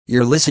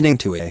You're listening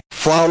to a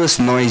Flawless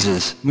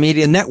Noises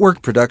Media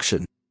Network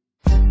production.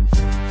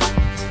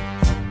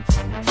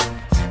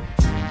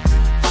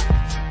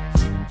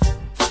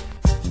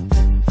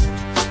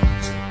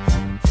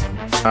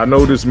 I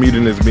know this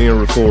meeting is being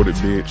recorded,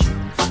 bitch.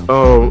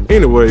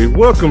 Anyway,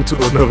 welcome to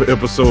another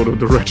episode of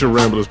the Retro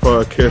Ramblers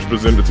podcast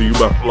presented to you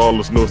by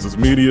Flawless Noises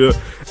Media.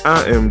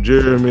 I am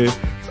Jeremy.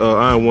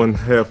 I am one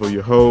half of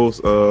your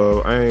host.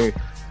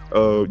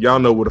 Y'all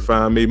know where to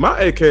find me. My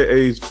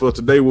AKAs for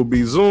today will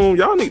be Zoom.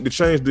 Y'all need to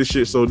change this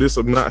shit so this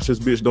obnoxious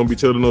bitch don't be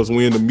telling us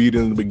when the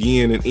meeting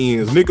begins and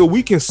ends. Nigga,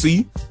 we can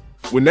see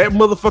when that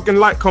motherfucking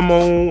light come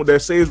on that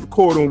says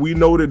recording, we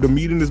know that the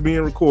meeting is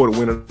being recorded.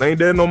 When it ain't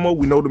there no more,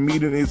 we know the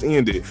meeting is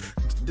ended.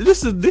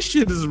 This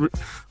shit is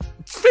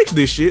fix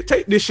this shit.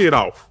 Take this shit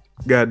off.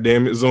 God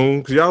damn it, Zoom,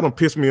 because y'all done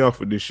piss me off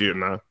with this shit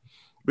now.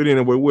 But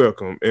anyway,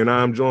 welcome. And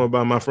I'm joined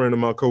by my friend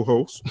and my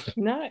co-host.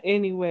 Not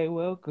anyway,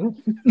 welcome.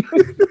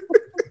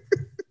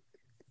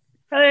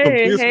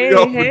 Hey,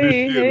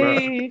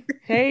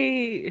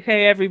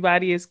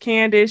 everybody, it's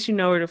Candace. You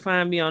know where to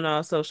find me on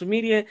all social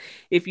media.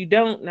 If you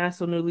don't, not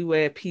so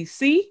newlywed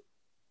PC.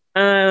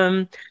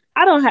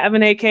 I don't have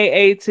an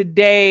AKA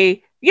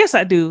today. Yes,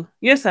 I do.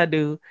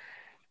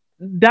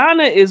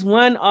 Donna is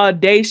one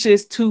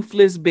audacious,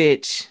 toothless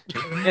bitch.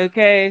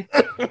 Okay.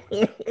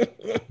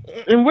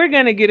 And we're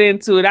gonna get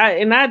into it.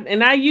 I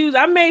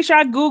made sure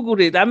I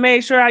Googled it. I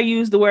made sure I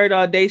used the word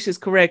audacious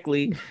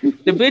correctly.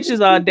 The bitch is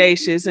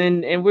audacious,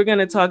 and we're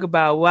gonna talk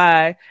about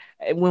why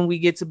when we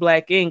get to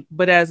Black Ink.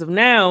 But as of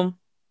now,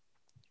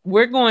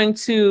 we're going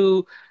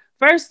to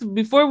first,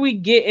 before we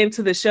get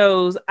into the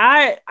shows,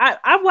 I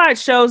watch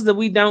shows that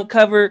we don't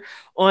cover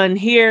on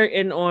here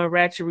and on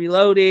Ratchet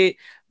Reloaded,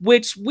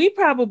 which we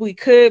probably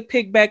could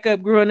pick back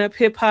up growing up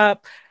hip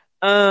hop.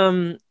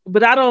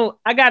 But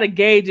I gotta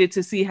gauge it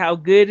to see how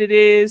good it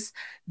is.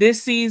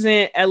 This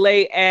season,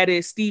 LA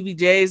added Stevie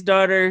J's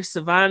daughter,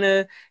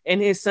 Savannah, and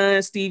his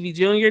son, Stevie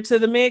Jr. to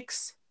the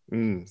mix.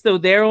 So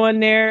they're on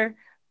there.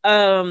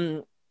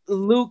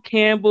 Luke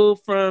Campbell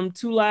from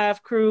 2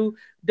 Live Crew,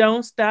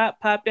 Don't Stop,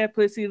 Pop That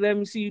Pussy, Let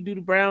Me See You Do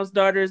the Brown's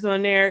daughters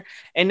on there.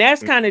 And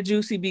that's kind of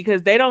juicy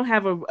because they don't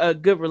have a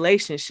good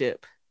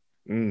relationship.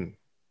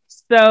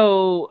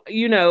 So,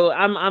 you know,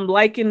 I'm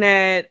liking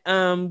that.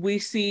 We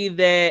see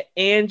that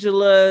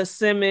Angela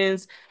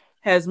Simmons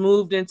has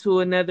moved into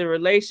another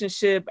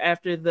relationship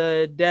after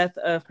the death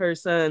of her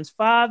son's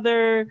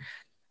father.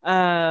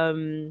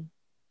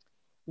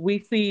 We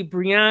see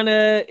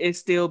Brianna is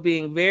still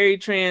being very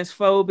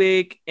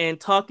transphobic and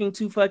talking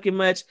too fucking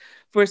much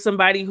for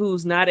somebody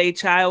who's not a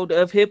child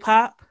of hip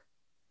hop.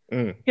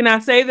 Can I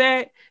say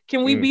that?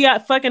 Can we be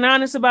fucking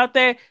honest about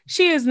that?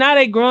 She is not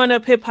a growing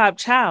up hip hop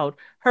child.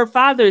 Her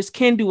father is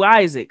Kendu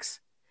Isaacs.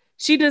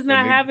 She does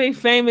not have a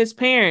famous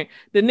parent.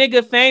 The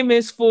nigga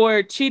famous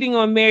for cheating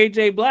on Mary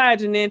J.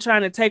 Blige and then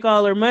trying to take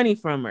all her money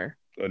from her.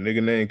 A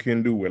nigga named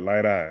Kendu with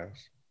light eyes.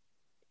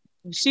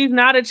 She's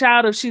not a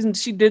child of,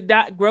 she did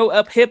not grow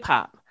up hip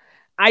hop.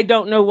 I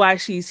don't know why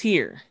she's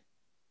here.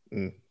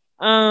 Because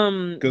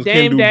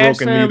Dame Kendu Dash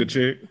broke and need a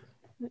chick.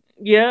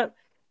 Yep.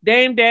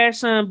 Dame Dash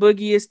Son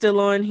Boogie is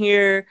still on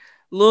here.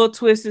 Lil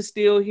Twist is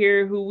still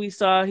here, who we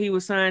saw he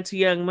was signed to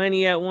Young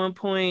Money at one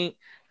point.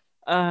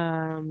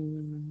 I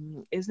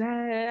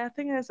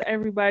think that's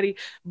everybody.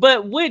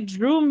 But what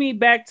drew me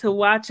back to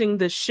watching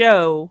the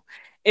show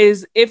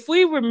is, if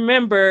we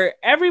remember,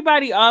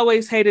 everybody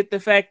always hated the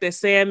fact that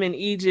Sam and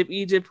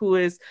Egypt, who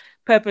is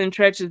Peppa and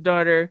Tretch's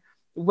daughter,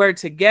 were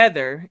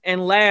together.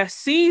 And last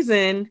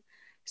season,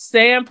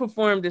 Sam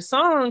performed a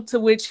song to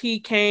which he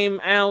came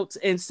out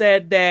and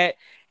said that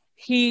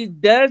he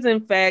does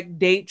in fact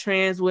date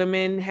trans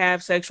women,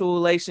 have sexual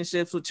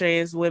relationships with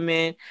trans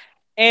women.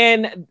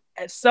 And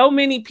so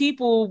many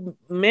people,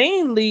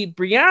 mainly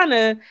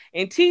Brianna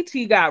and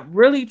TT, got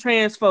really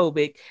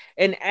transphobic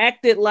and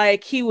acted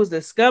like he was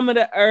the scum of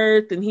the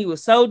earth and he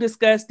was so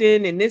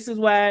disgusting. And this is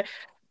why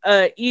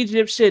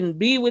Egypt shouldn't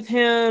be with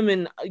him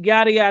and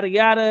yada, yada,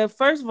 yada.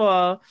 First of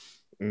all,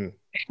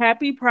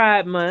 happy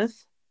Pride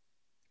Month.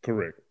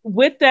 Correct.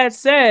 With that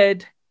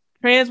said,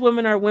 trans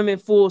women are women,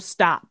 full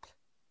stop.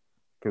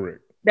 Correct.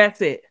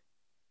 That's it.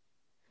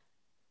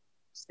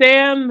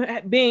 Sam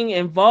being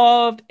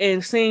involved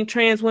and seeing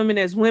trans women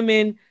as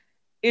women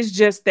is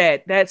just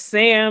that. That's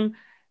Sam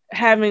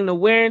having the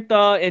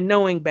wherewithal and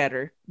knowing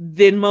better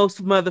than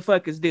most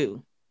motherfuckers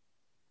do.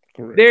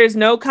 Correct. There is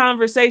no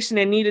conversation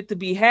that needed to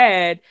be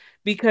had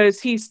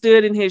because he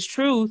stood in his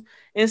truth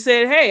and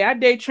said, hey, I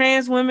date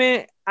trans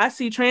women. I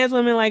see trans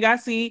women like I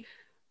see,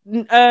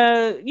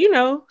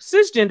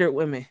 cisgendered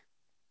women.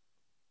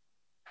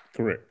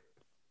 Correct.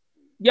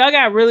 Y'all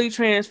got really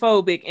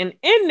transphobic, and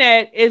in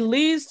that it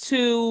leads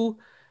to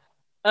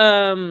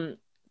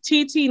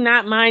TT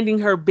not minding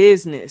her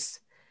business.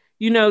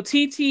 You know,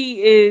 TT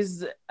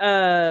is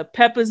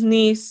Peppa's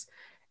niece,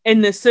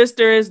 and the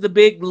sister is the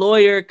big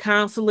lawyer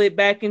consulate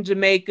back in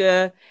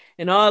Jamaica.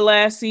 And all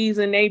last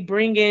season, they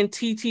bring in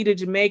TT to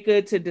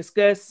Jamaica to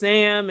discuss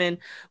Sam and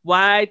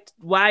why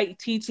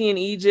TT and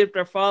Egypt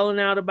are falling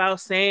out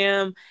about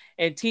Sam.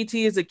 and TT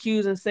is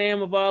accusing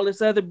Sam of all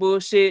this other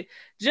bullshit,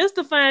 just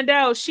to find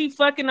out she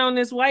fucking on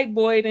this white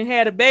boy and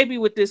had a baby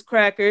with this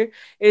cracker,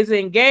 is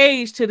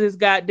engaged to this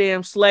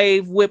goddamn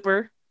slave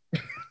whipper,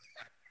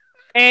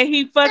 and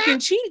he fucking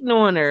cheating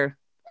on her.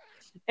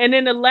 And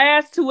in the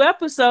last 2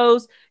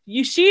 episodes,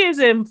 she is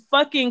in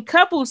fucking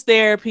couples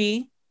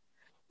therapy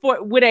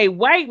with a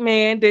white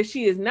man that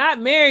she is not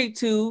married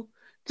to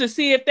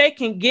see if they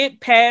can get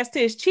past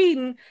his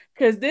cheating,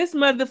 because this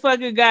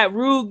motherfucker got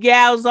rude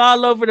gals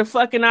all over the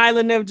fucking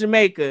island of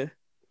Jamaica.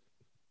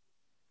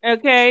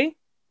 Okay?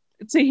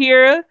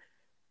 Tahira,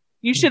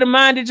 you should have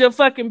minded your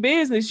fucking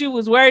business. You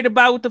was worried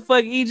about what the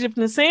fuck Egypt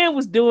and Sam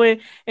was doing,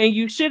 and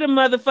you should have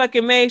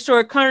motherfucking made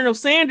sure Colonel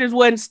Sanders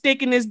wasn't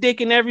sticking his dick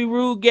in every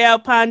rude gal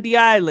Pondy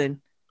Island.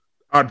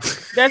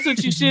 That's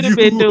what you should have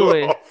been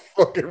doing. Are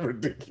fucking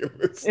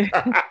ridiculous.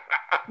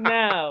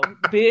 No,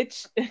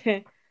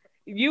 bitch.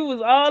 You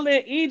was all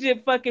in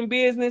Egypt fucking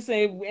business,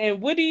 and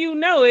what do you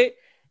know it?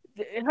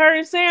 Her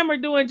and Sam are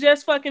doing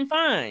just fucking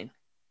fine.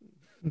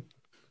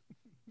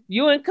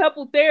 You in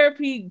couple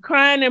therapy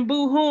crying and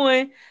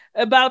boo-hooing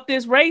about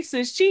this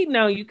racist cheating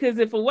on you, because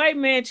if a white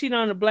man cheat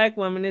on a black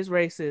woman, it's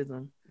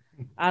racism.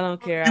 I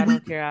don't care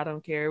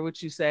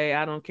what you say.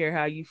 I don't care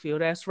how you feel.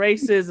 That's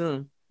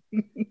racism.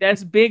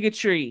 That's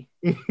bigotry.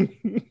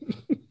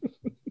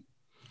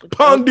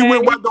 Pondy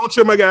with what, don't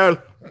you, my guy?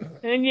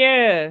 And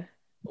yeah,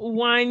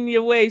 whine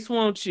your waist,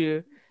 won't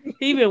you?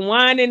 He been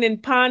whining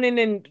and pawning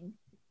and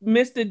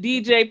Mr.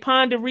 DJ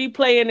Ponda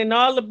replaying and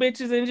all the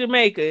bitches in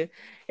Jamaica.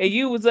 And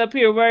you was up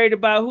here worried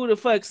about who the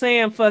fuck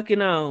Sam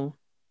fucking on.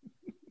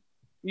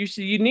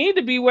 You need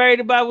to be worried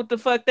about what the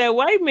fuck that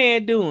white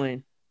man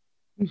doing.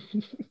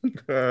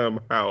 I'm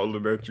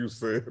howling at you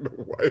saying the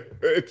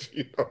white man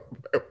cheat on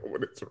that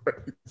woman. It's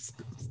racist.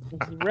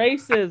 It's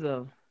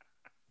racism.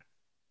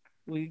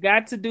 We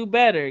got to do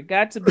better.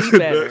 Got to be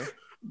better.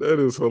 That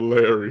is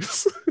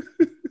hilarious.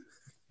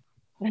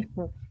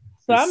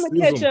 So I'm gonna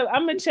catch up.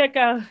 I'm gonna check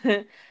out.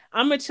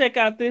 I'm gonna check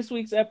out this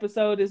week's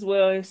episode as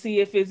well and see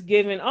if it's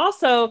given.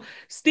 Also,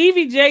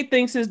 Stevie J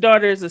thinks his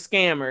daughter is a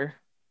scammer.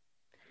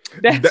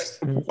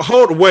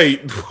 Hold on,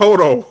 wait.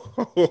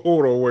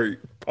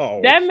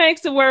 Pause. That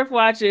makes it worth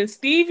watching.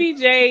 Stevie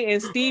J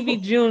and Stevie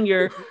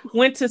Jr.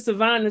 went to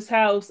Savannah's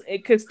house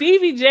because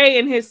Stevie J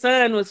and his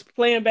son was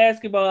playing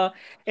basketball,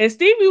 and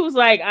Stevie was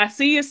like, "I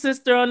see your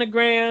sister on the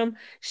gram.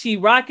 She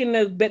rocking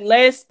the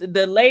latest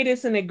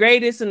and the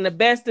greatest and the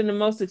best and the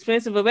most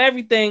expensive of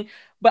everything,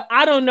 but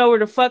I don't know where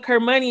the fuck her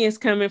money is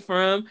coming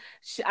from.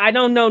 I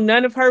don't know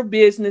none of her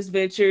business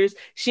ventures.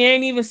 She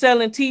ain't even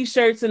selling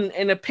t-shirts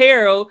and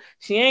apparel.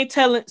 She ain't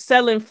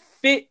selling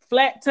fit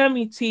flat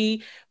tummy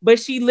tea, but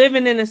she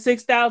living in a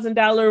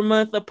 $6,000 a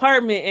month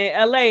apartment in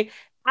LA.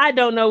 I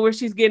don't know where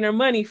she's getting her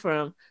money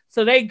from."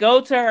 So they go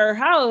to her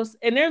house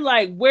and they're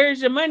like, "Where's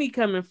your money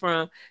coming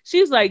from?"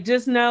 She's like,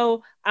 "Just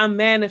know I'm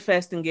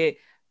manifesting it."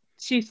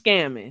 She's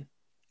scamming.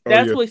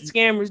 That's what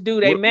scammers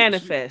do. They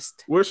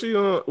manifest. Where's she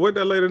on? What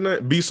that lady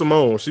name? B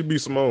Simone. She B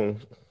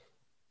Simone.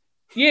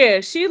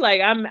 Yeah, she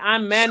like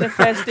I'm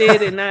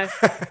manifested and I.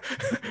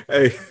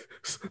 Hey,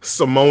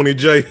 Simone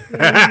J.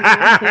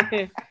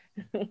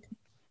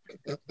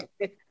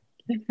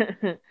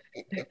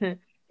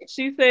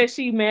 She says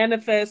she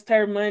manifests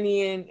her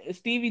money, and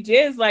Stevie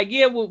J is like,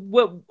 "Yeah,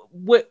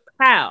 what,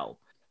 how?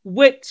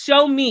 What?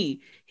 Show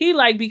me." He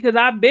like, "Because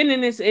I've been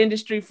in this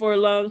industry for a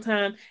long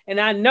time, and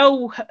I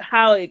know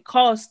how it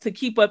costs to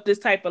keep up this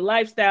type of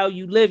lifestyle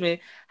you live in.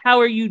 How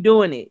are you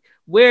doing it?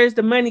 Where's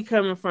the money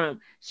coming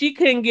from?" She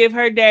couldn't give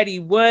her daddy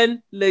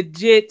one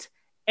legit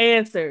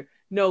answer.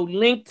 No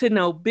link to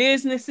no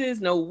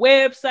businesses, no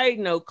website,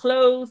 no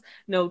clothes,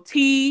 no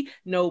tea,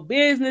 no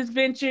business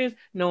ventures,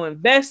 no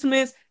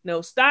investments,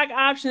 no stock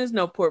options,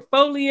 no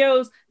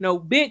portfolios, no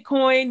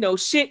Bitcoin, no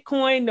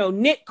shitcoin, no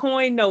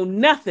Nitcoin, no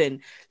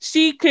nothing.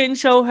 She couldn't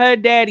show her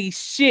daddy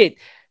shit.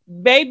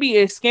 Baby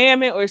is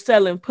scamming or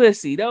selling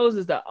pussy. Those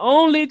is the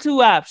only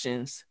 2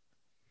 options.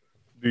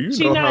 Do you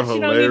know how hilarious? She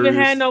don't even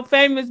have no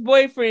famous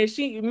boyfriend.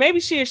 Maybe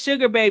she a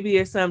sugar baby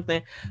or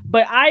something.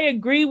 But I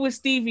agree with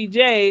Stevie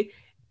J.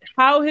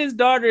 How his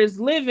daughter is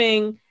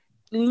living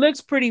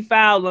looks pretty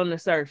foul on the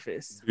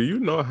surface. Do you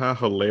know how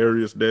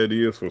hilarious that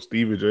is for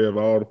Stevie J of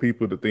all the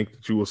people to think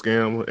that you a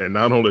scammer, and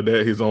not only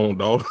that, his own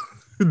daughter?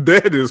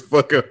 That is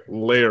fucking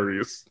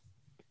hilarious.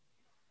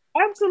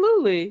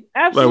 Absolutely.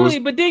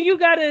 But then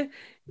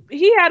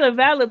he had a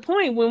valid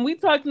point when we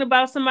talking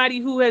about somebody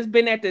who has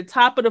been at the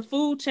top of the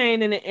food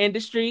chain in the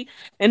industry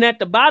and at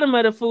the bottom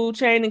of the food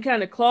chain and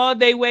kind of clawed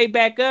their way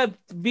back up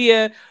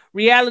via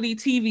reality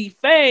TV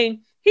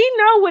fame. He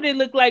know what it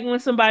looked like when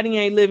somebody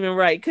ain't living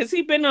right, because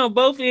he been on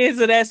both ends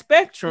of that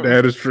spectrum.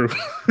 That is true.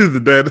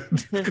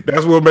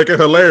 That's what make it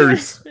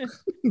hilarious.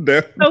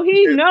 So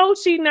he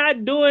knows he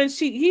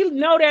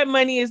know that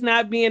money is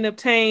not being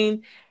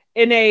obtained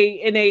in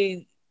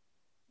a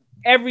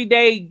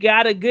everyday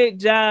got a good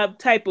job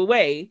type of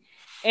way.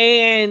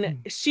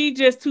 And she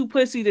just too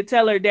pussy to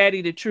tell her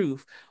daddy the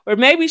truth. Or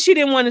maybe she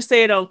didn't want to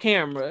say it on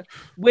camera,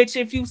 which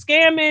if you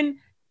scamming,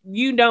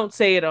 you don't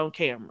say it on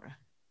camera.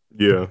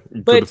 Yeah, to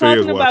But the feds talking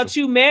watching. about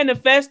you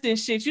manifesting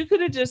shit, you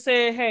could have just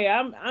said, "Hey,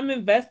 I'm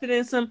invested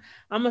in some.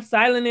 I'm a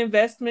silent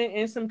investment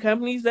in some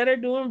companies that are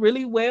doing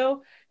really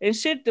well, and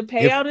shit. The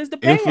payout is the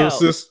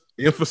payout."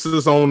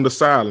 Emphasis on the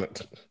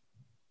silent.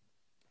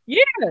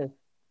 Yeah,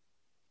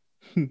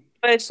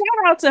 but shout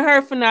out to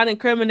her for not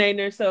incriminating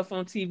herself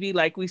on TV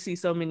like we see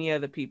so many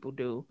other people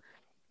do.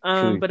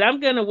 True. But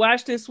I'm gonna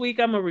watch this week.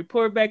 I'm gonna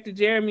report back to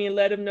Jeremy and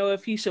let him know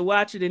if he should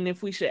watch it and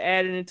if we should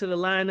add it into the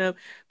lineup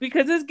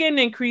because it's getting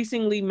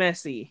increasingly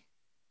messy,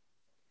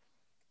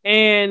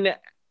 and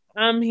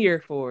I'm here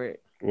for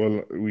it.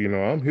 Well,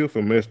 I'm here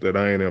for mess that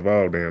I ain't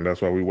involved in.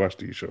 That's why we watch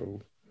these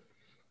shows.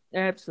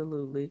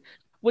 Absolutely.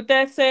 With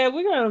that said,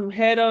 we're gonna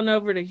head on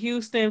over to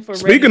Houston for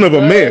Speaking Ready of to a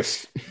Love.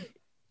 mess.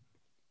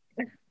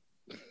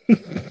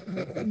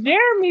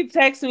 Jeremy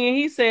texted me and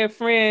he said,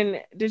 "Friend,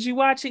 did you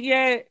watch it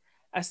yet?"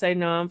 I say,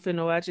 "No, I'm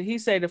finna watch it." He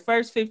said the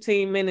first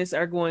 15 minutes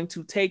are going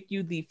to take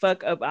you the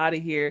fuck up out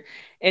of here.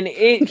 And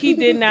he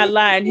did not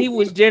lie. And he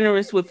was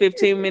generous with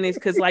 15 minutes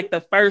because like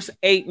the first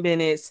 8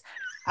 minutes,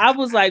 I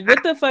was like,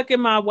 what the fuck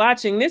am I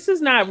watching? This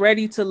is not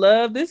Ready to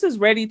Love. This is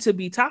Ready to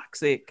Be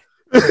Toxic.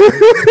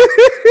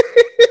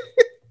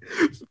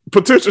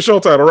 Potential show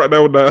title right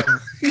now with that.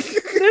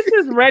 This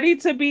is Ready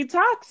to Be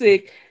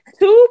Toxic.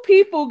 Two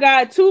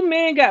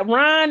men got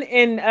Ron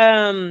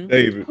and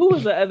David. who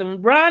was the other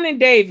one? Ron and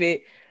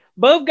David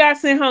both got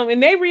sent home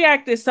and they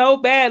reacted so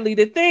badly.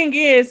 The thing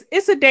is,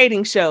 it's a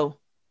dating show.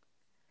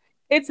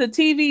 It's a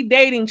TV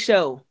dating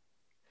show.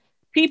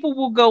 People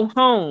will go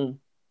home.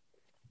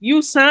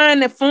 You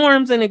sign the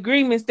forms and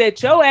agreements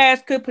that your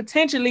ass could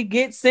potentially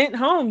get sent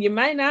home. You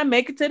might not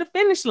make it to the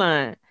finish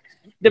line.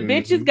 The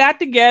bitches got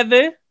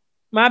together.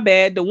 My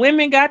bad. The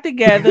women got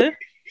together.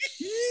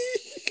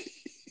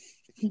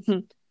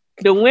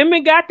 The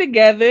women got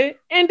together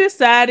and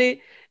decided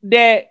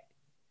that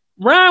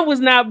Ron was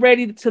not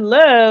ready to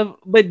love,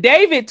 but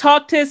David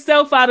talked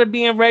himself out of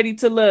being ready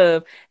to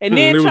love, and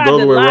then tried to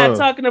lie,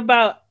 talking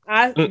about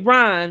Ron. Talking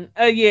about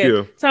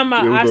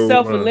I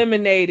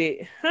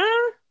self-eliminated,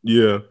 huh?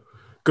 Yeah,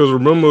 because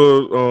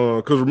remember,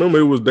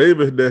 it was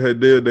David that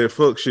had did that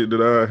fuck shit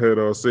that I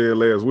had said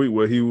last week,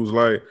 where he was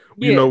like,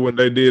 when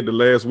they did the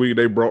last week,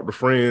 they brought the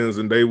friends,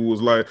 and they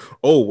was like,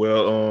 oh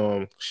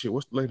well, shit,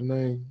 what's the lady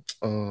name?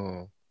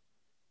 Damn,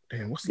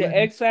 what's the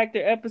X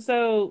Factor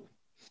episode?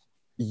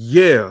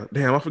 Yeah,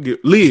 damn, I forget.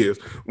 Liz.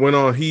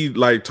 When he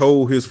like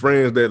told his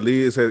friends that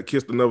Liz had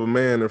kissed another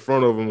man in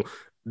front of him.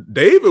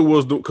 David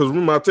was because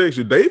remember I text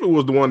you, David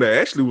was the one that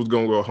actually was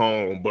gonna go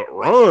home, but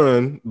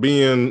Ron,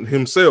 being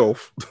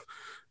himself,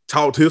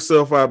 talked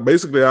himself out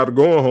basically out of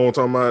going home,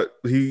 talking about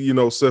he,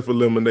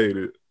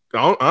 self-eliminated.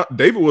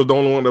 David was the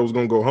only one that was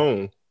gonna go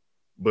home,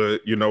 but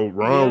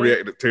Ron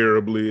reacted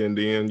terribly, and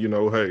then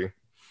hey.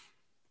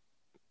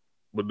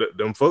 But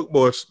them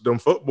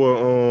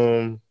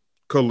fuckboy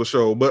color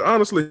show, but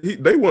honestly,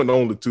 they weren't the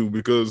only two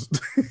because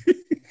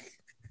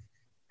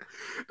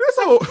that's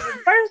all.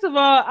 First of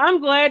all, I'm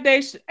glad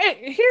they.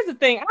 Hey, here's the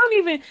thing: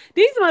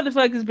 these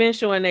motherfuckers been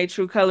showing their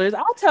true colors.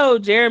 I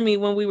told Jeremy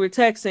when we were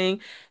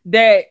texting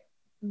that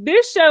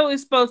this show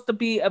is supposed to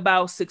be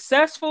about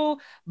successful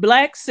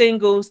Black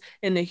singles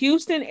in the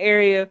Houston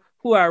area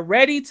who are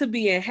ready to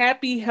be in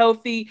happy,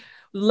 healthy,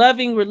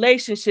 loving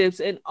relationships,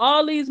 and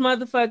all these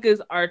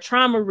motherfuckers are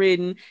trauma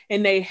ridden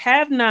and they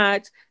have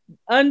not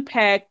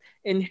unpacked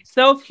and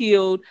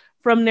self-healed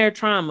from their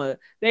trauma.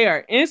 They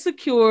are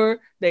insecure,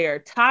 they are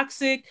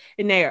toxic,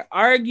 and they are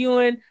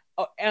arguing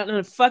on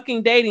a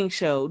fucking dating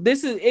show.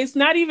 It's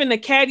not even the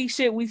catty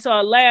shit we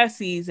saw last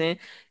season.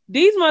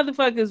 These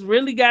motherfuckers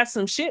really got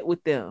some shit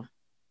with them.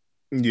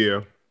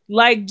 Yeah.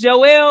 Like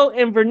Joel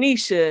and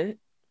Vernisha.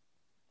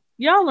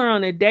 Y'all are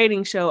on a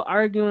dating show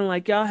arguing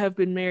like y'all have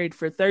been married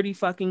for 30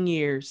 fucking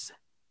years.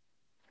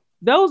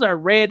 Those are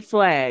red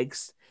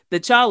flags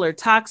that y'all are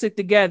toxic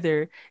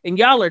together and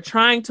y'all are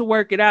trying to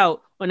work it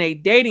out on a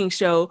dating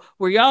show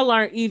where y'all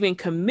aren't even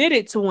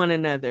committed to one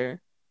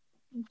another.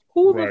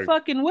 Who the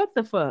fucking what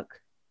the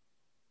fuck?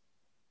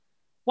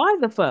 Why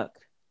the fuck?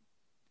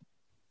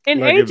 And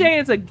like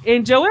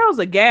and Joel's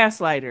a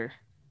gaslighter.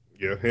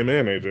 Yeah, him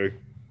and AJ.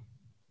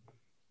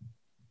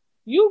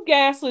 You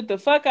gaslit the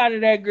fuck out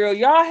of that girl.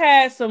 Y'all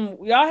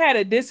had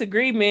a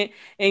disagreement,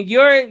 and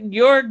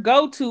your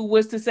go-to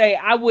was to say,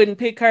 I wouldn't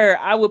pick her.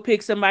 I would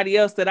pick somebody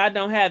else that I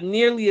don't have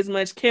nearly as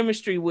much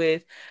chemistry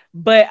with,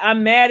 but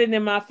I'm mad and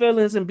in my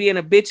feelings and being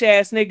a bitch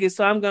ass nigga.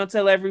 So I'm gonna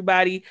tell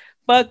everybody,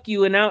 fuck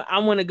you, and I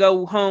want to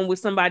go home with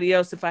somebody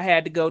else if I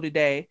had to go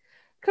today.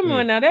 Come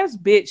on now, that's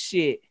bitch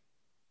shit.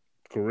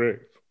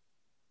 Correct.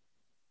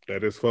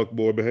 That is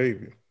fuckboy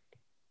behavior.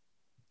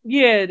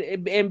 Yeah,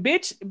 and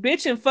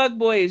bitch and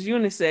fuckboy is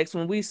unisex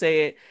when we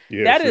say it.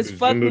 Yes, that is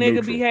fuck nigga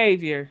neutral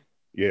behavior.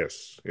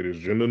 Yes, it is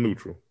gender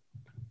neutral.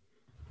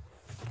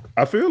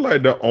 I feel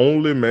like the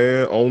only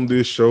man on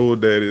this show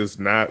that is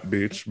not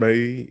bitch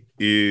made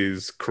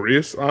is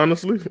Chris,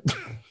 honestly.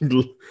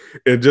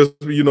 And just,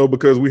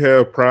 because we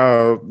have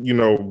prior,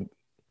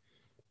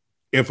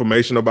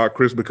 information about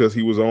Chris because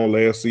he was on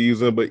last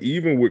season. But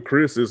even with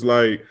Chris, it's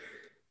like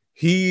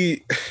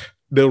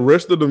the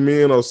rest of the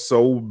men are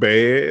so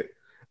bad.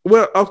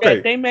 Well, okay.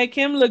 That they make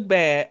him look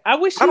bad. I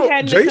wish I he don't-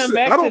 hadn't Jason- come I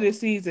back don't- to this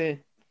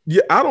season.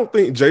 Yeah, I don't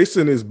think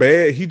Jason is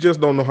bad. He just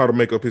don't know how to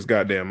make up his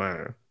goddamn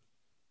mind.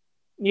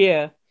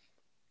 Yeah.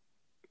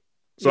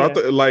 So I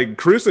think like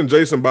Chris and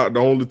Jason about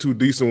the only two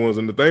decent ones.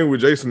 And the thing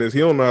with Jason is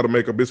he don't know how to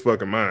make up his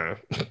fucking mind.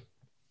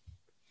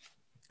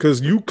 Cause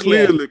you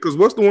clearly, cause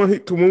what's the one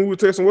when we were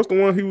texting, what's the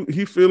one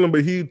he feeling,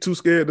 but he too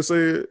scared to say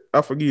it?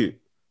 I forget.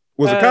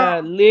 Was it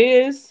Kyra?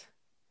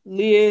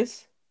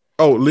 Liz.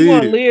 Oh, Liz. You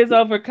want Liz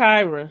over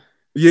Kyra.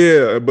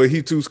 Yeah, but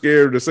he too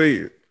scared to say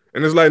it.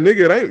 And it's like,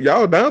 nigga, it ain't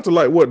y'all down to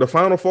like what, the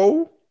final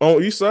four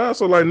on each side?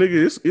 So like,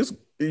 nigga, it's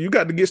you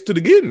got to get to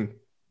the getting.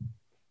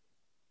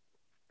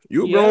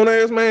 You a grown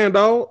ass man,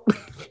 dog.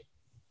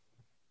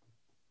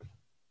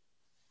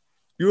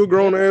 You a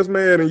grown ass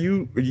man,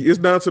 and it's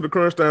down to the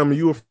crunch time, and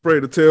you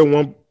afraid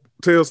to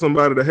tell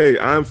somebody that, hey,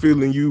 I'm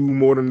feeling you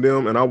more than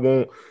them, and I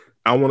want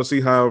to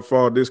see how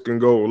far this can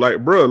go.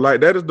 Like, bro,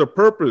 like that is the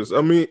purpose. I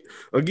mean,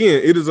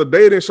 again, it is a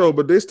dating show,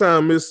 but this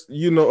time it's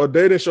a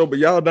dating show, but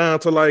y'all down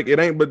to like it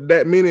ain't but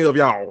that many of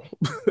y'all,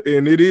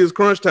 and it is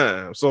crunch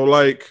time. So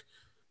like,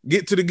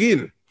 get to the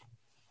getting.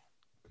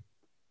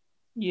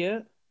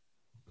 Yeah.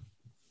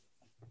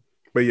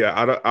 But yeah,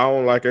 I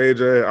don't like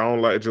AJ. I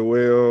don't like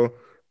Joelle.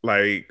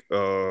 Like,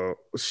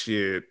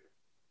 shit.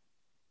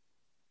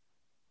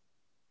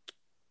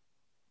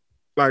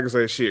 Like I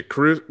said, shit.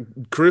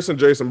 Chris and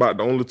Jason about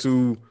the only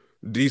two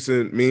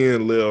decent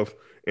men left,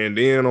 and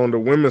then on the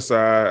women's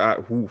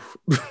side, oof.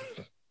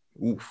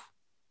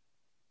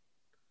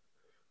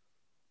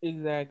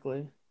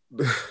 Exactly.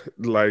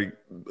 Like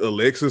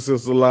Alexis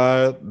is a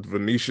lot,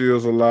 Venetia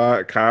is a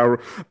lot,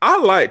 Kyra. I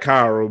like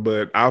Kyra,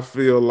 but I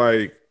feel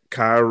like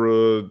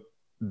Kyra,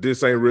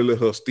 this ain't really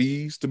her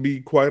steez, to be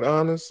quite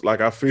honest.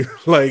 Like I feel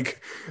like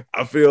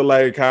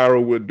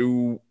Kyra would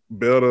do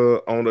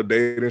better on a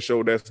dating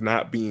show that's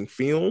not being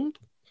filmed.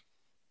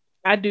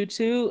 I do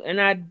too, and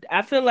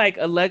I feel like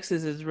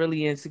Alexis is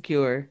really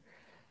insecure.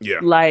 Yeah.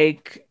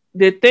 Like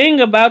the thing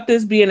about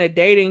this being a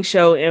dating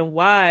show and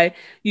why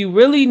you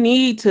really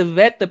need to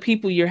vet the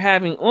people you're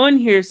having on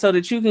here so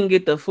that you can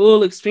get the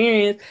full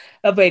experience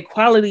of a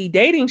quality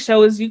dating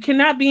show is you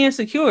cannot be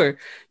insecure.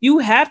 You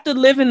have to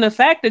live in the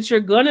fact that you're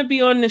going to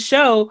be on the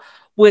show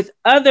with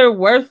other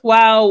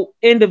worthwhile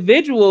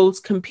individuals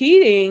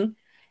competing,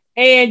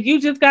 and you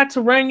just got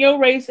to run your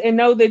race and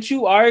know that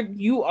you are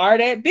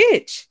that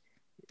bitch.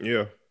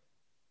 Yeah.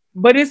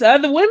 But it's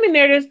other women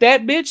there that's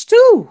that bitch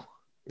too.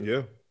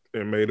 Yeah.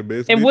 And made the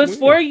best. And what's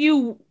for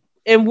you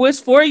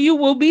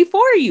will be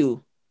for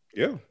you.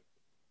 Yeah.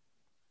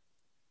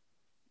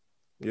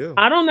 Yeah.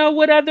 I don't know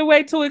what other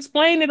way to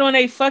explain it on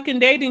a fucking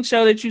dating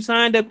show that you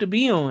signed up to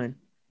be on.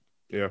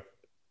 Yeah.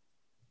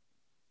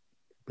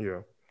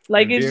 Yeah.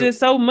 Like, and it's just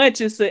so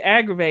much, it's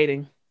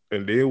aggravating.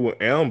 And then with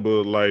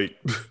Amber, like,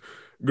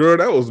 girl,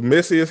 that was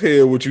messy as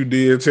hell what you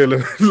did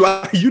telling.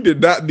 Like, you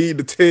did not need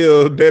to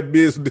tell that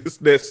business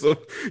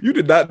you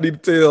did not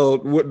need to tell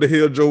what the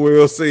hell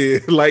Joelle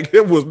said. Like,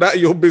 it was not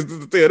your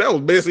business to tell. That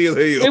was messy as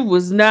hell. It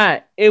was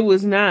not.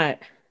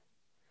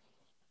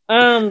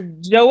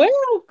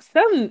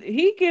 Joelle,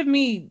 he give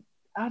me,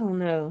 I don't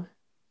know.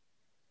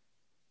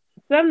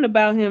 Something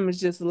about him is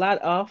just a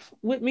lot off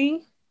with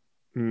me.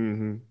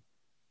 Mm-hmm.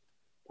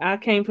 I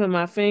can't put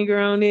my finger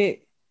on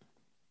it.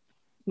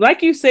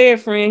 Like you said,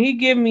 friend, he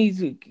give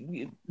me,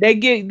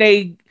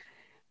 they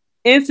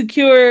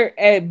insecure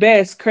at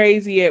best,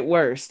 crazy at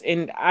worst.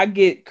 And I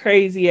get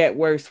crazy at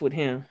worst with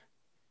him.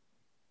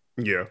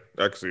 Yeah,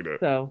 I can see that.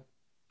 So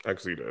I can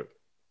see that.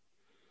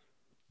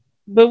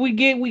 But we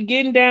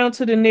getting down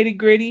to the nitty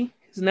gritty.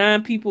 There's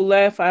 9 people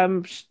left.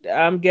 I'm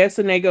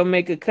guessing they gonna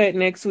make a cut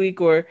next week,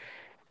 or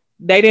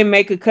they didn't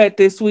make a cut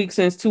this week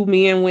since 2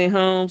 men went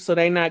home, so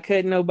they not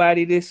cutting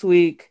nobody this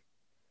week.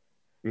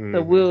 Mm-hmm.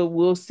 So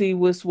we'll see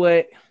what's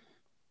what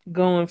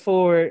going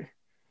forward.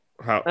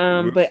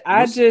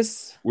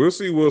 We'll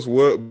see what's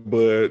what,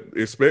 but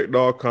expect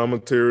our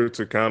commentary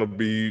to kind of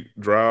be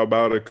dry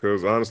about it,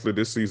 because honestly,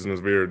 this season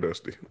is very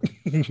dusty.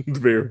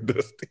 Very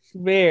dusty.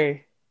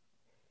 Very.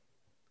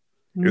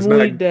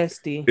 Muy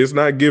dusty. It's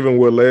not giving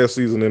what last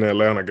season in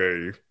Atlanta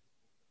gave.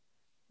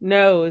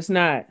 No, it's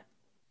not.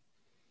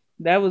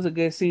 That was a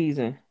good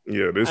season.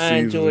 Yeah, I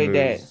enjoyed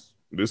that.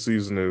 This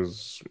season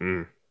is.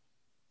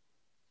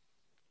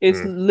 It's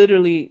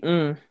literally.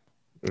 And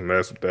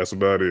that's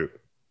about it.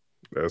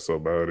 That's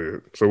about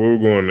it. So where we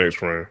going next,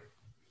 friend?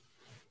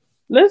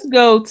 Let's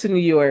go to New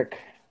York.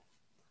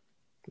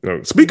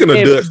 No, speaking of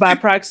dusty, by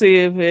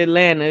proxy of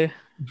Atlanta.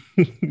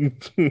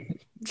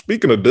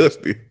 Speaking of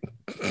dusty.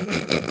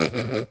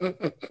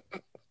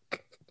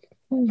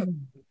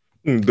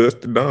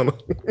 Dusty Donna.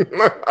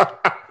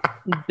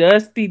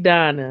 Dusty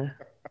Donna.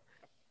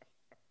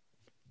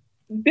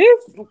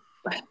 This.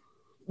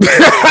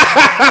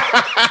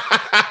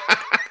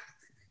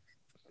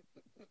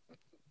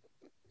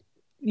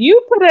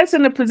 You put us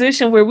in a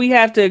position where we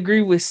have to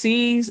agree with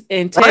C's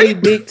and Teddy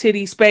Big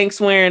Titty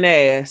Spanks wearing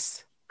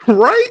ass.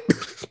 Right?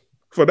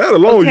 For that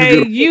alone,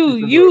 Okay,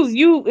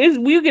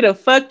 you get a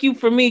fuck you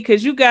for me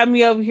because you got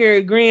me over here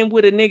agreeing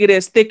with a nigga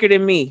that's thicker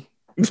than me.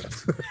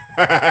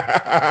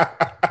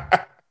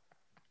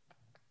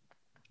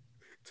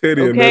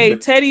 Teddy Okay,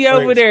 Teddy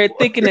over there boy.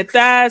 thick in the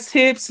thighs,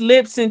 hips,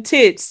 lips, and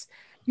tits.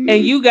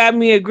 And you got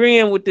me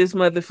agreeing with this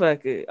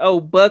motherfucker. Oh,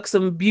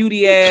 buxom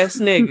beauty ass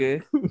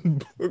nigga.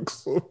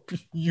 Books of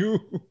you.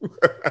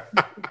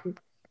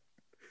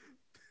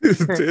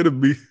 Teddy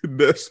be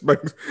that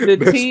spanks.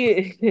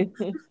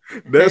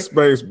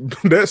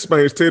 That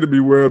spanks Teddy be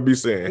where be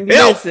saying,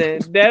 help!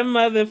 Listen, that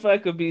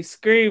motherfucker be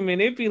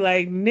screaming. It be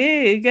like,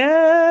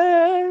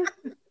 nigga.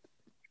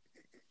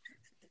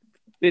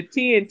 The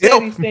T and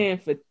Teddy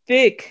stand for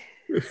thick.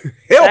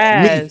 Help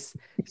thighs,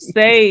 me.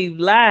 Save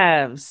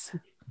lives.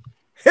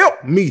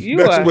 Help me.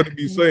 That's what it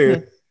be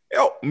saying.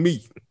 Help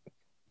me.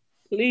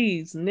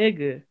 Please,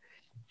 nigga.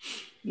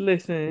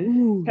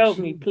 Listen, help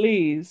me,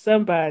 please.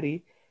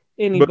 Somebody.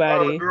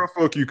 Anybody. But girl,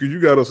 fuck you, because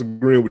you got us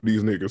agreeing with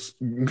these niggas.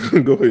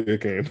 Go ahead,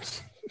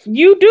 Candace.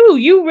 You do.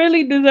 You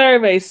really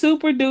deserve a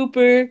super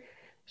duper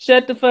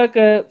shut the fuck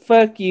up,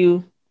 fuck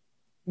you.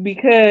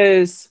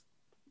 Because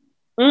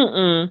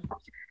let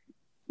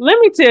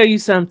me tell you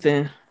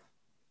something.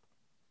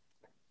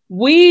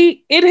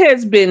 It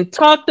has been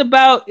talked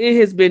about, it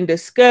has been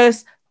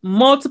discussed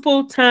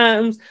multiple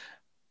times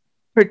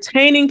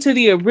pertaining to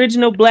the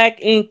original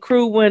Black Ink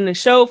crew when the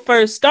show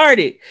first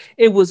started.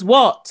 It was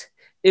Walt,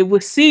 it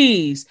was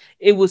C's,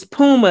 it was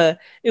Puma,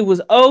 it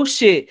was Oh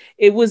Shit,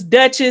 it was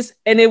Duchess,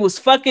 and it was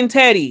fucking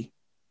Teddy.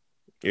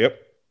 Yep.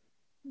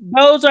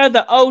 Those are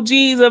the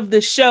OGs of the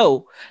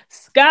show.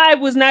 Sky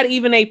was not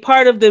even a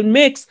part of the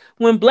mix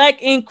when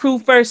Black Ink crew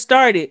first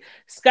started.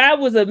 Sky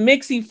was a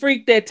mixy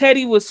freak that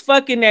Teddy was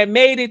fucking that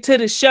made it to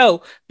the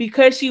show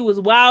because she was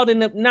wild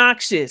and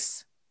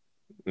obnoxious.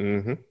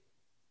 Mm-hmm.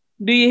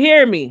 Do you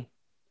hear me?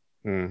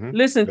 Mm-hmm.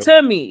 Listen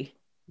to me.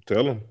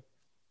 Tell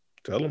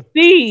him.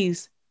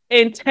 These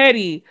and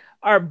Teddy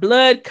are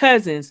blood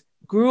cousins,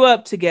 grew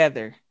up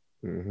together.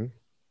 Mm-hmm.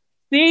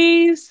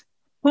 These,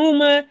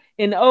 Puma,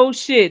 and Oh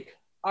Shit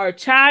are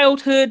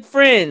childhood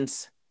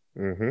friends.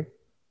 Mm-hmm.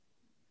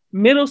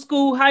 Middle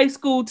school, high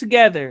school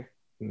together.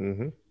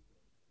 Mm-hmm.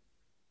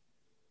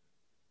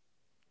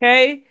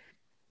 Okay?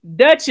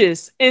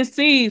 Duchess and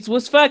C's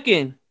was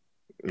fucking.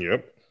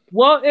 Yep.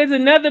 Walt is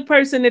another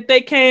person that they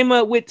came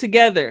up with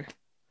together.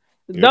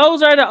 Yep.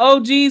 Those are the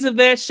OGs of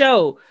that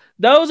show.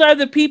 Those are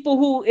the people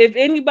who, if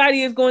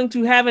anybody is going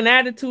to have an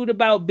attitude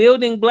about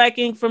building Black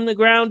Ink from the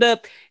ground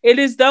up, it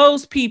is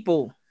those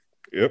people.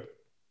 Yep.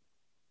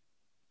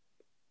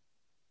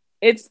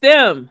 It's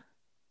them.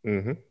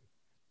 Mm-hmm.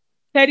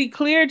 Teddy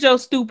cleared your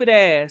stupid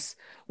ass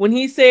when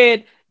he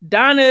said,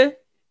 Donna,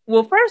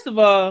 well, first of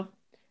all,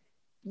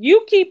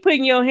 you keep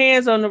putting your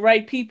hands on the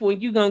right people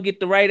and you're going to get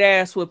the right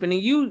ass whooping.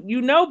 And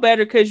you know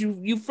better because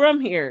you from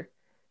here.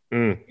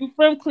 You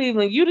from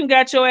Cleveland. You done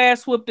got your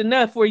ass whooped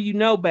enough where you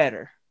know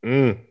better.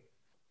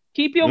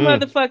 Keep your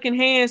motherfucking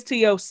hands to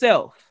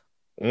yourself.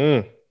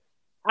 I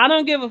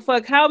don't give a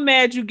fuck how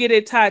mad you get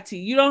at Tati.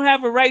 You don't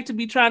have a right to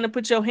be trying to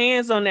put your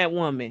hands on that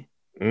woman.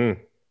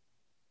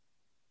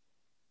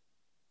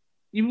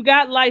 You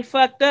got life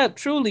fucked up,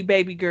 truly,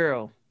 baby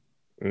girl.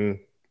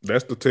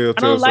 That's the telltale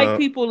I don't like sign.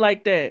 people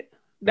like that.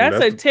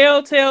 That's a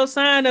telltale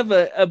sign of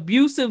an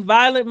abusive,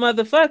 violent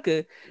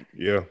motherfucker.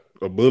 Yeah,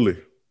 a bully.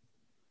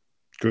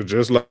 Because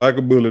just like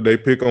a bully, they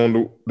pick on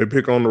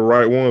the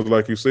right ones,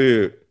 like you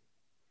said.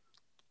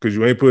 Because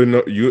you ain't putting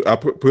I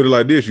put it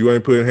like this: you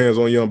ain't putting hands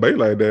on Young Bay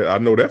like that. I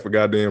know that for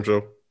goddamn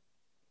sure.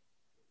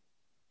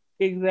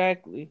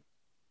 Exactly.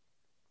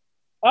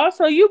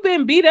 Also, you've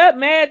been beat up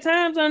mad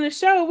times on the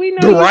show. We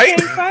know you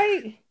can't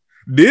fight.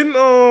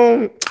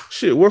 Didn't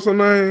shit? What's her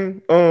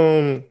name?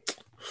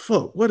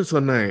 Fuck. What is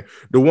her name?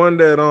 The one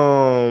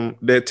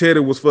that Teddy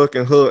was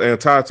fucking her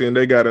and Tati, and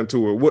they got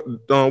into it. What?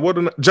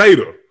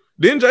 Jada?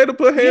 Didn't Jada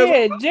put hands?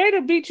 Yeah,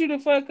 Jada beat you the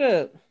fuck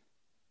up.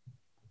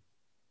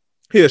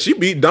 Yeah, she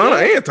beat Donna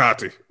and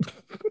Tati.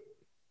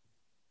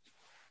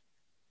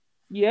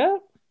 Yeah.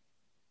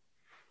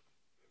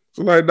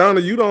 So like Donna,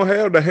 you don't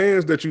have the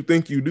hands that you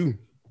think you do.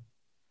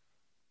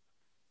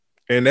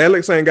 And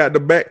Alex ain't got the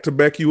back to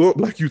back you up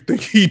like you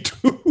think he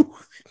do.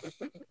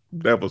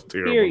 That was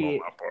terrible on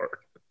my part.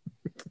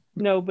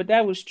 No, but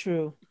that was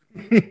true.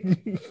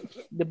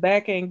 The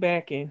back ain't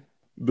backing.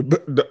 The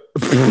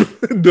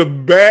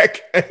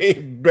back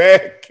ain't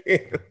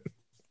backing.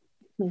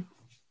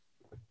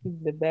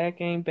 The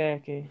back ain't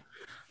backing.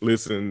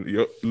 Listen,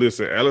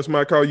 Alex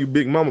might call you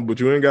Big Mama,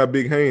 but you ain't got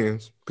big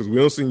hands. Because we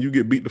don't see you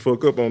get beat the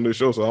fuck up on this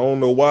show. So I don't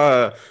know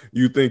why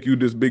you think you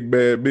this big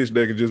bad bitch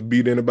that can just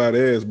beat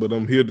anybody's ass. But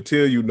I'm here to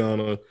tell you,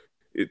 Donna,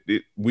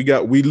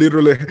 we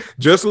literally,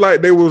 just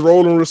like they was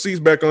rolling receipts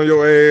back on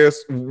your ass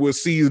with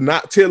C's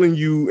not telling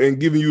you and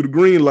giving you the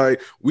green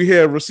light, we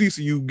have receipts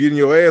of you getting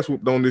your ass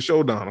whooped on this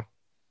show, Donna.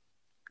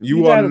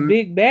 You got a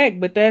big back,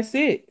 but that's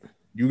it.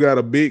 You got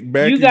a big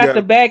back. You got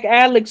the back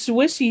Alex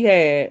wish he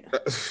had.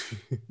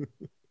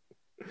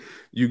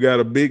 You got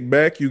a big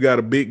back, you got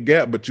a big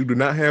gap, but you do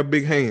not have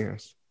big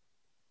hands.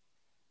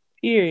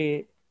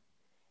 Period.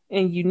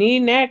 And you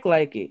needn't act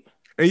like it.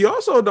 And you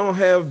also don't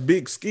have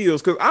big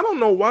skills, because I don't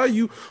know why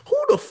who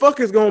the fuck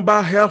is gonna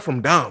buy hair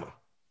from Donna?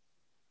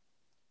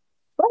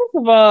 First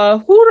of all,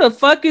 who the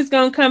fuck is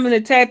gonna come in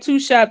a tattoo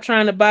shop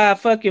trying to buy a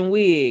fucking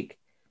wig?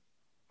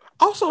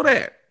 Also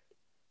that.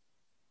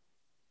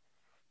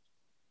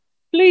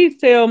 Please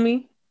tell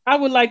me. I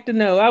would like to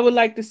know. I would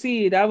like to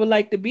see it. I would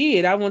like to be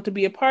it. I want to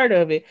be a part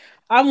of it.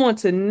 I want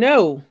to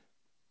know.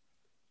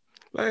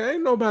 Like,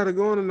 ain't nobody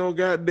going to no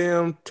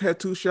goddamn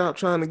tattoo shop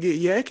trying to get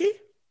yucky.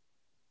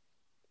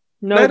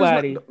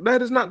 Nobody.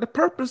 That is not the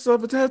purpose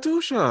of a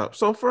tattoo shop.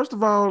 So first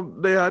of all,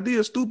 the idea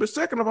is stupid.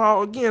 Second of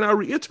all, again, I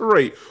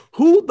reiterate,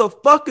 who the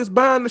fuck is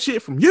buying the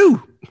shit from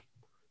you?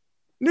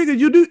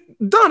 Nigga,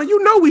 Donna,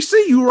 you know we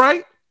see you,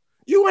 right?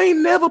 You ain't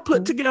never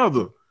put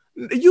together.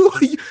 You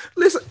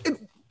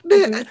listen,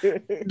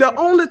 the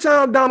only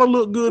time Donna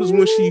looked good is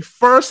when she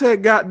first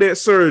had got that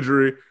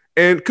surgery.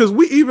 And because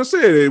we even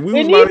said it, then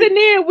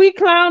we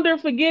clowned her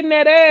for getting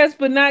that ass,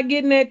 but not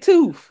getting that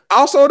tooth.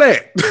 Also,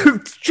 that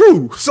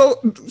true.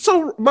 So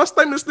my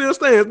statement still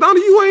stands. Donna,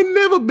 you ain't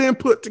never been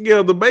put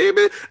together,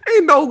 baby.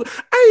 Ain't no.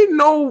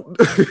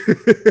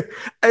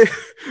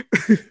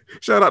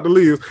 Shout out to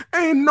Liz.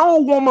 Ain't no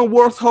woman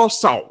worth her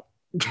salt.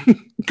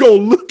 Go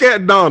look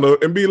at Donna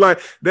and be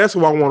like, that's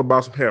who I want to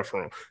buy some hair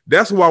from.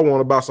 That's who I want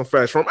to buy some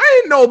fashion from.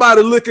 Ain't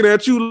nobody looking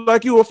at you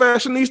like you a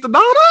fashionista,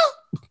 Donna.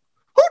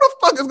 Who the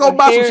fuck is gonna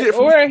buy some shit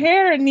from or a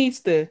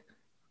hairnista?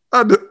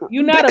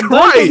 You're not a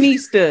Right.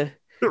 bunganista.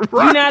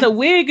 You're not a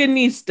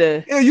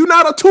wiganista. Yeah, you're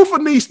not a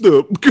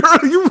toothanista. Girl,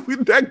 you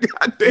that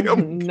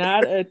goddamn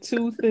not a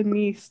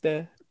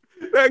toothanista.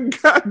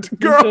 That goddamn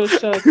girl.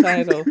 Show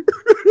title.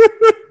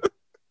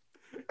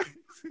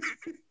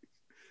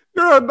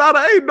 Girl,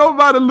 Donna, ain't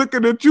nobody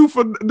looking at you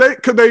they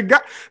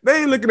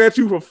ain't looking at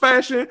you for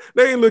fashion.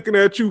 They ain't looking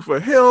at you for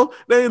health.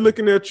 They ain't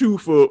looking at you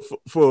for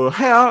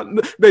hair.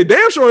 They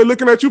damn sure ain't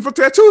looking at you for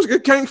tattoos. You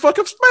can't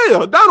fucking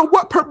spell. Donna,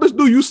 what purpose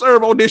do you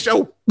serve on this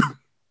show?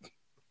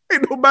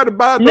 Ain't nobody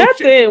buying no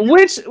shit.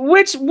 Which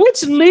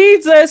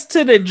leads us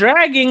to the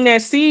dragging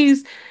that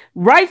C's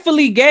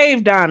rightfully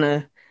gave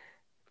Donna.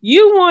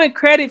 You want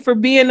credit for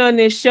being on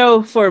this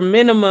show for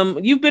minimum.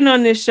 You've been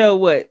on this show,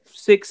 what,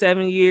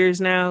 6-7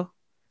 years now?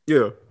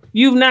 Yeah.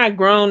 You've not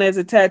grown as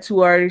a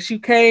tattoo artist. You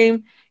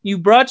came, you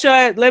brought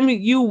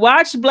you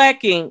watched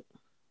Black Ink,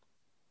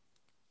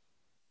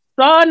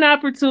 saw an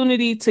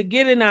opportunity to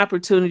get an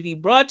opportunity,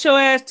 brought your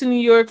ass to New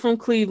York from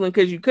Cleveland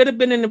because you could have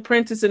been an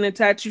apprentice in a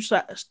tattoo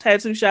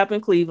shop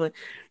in Cleveland.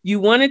 You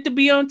wanted to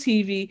be on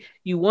TV.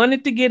 You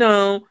wanted to get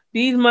on.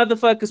 These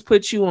motherfuckers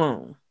put you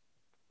on.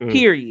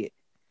 Period.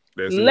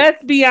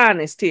 Let's be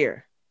honest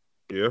here.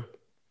 Yeah.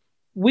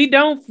 We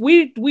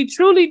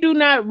truly do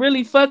not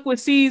really fuck with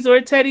C's or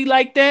Teddy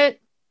like that.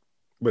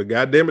 But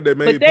goddamn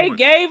it, they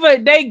gave a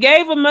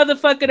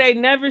motherfucker they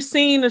never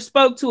seen or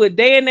spoke to a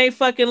day in their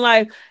fucking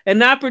life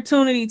an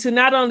opportunity to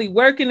not only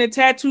work in a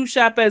tattoo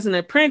shop as an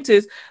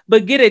apprentice,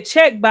 but get a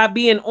check by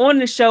being on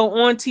the show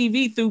on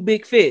TV through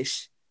Big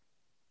Fish.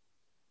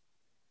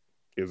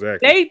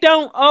 Exactly. They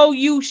don't owe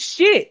you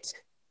shit.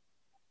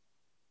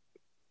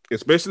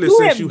 Especially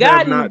since you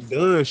have not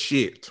done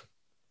shit.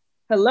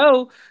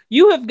 Hello,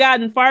 you have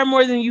gotten far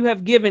more than you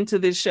have given to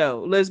this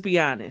show. Let's be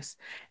honest.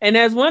 And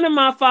as one of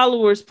my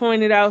followers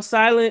pointed out,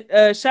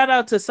 shout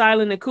out to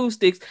Silent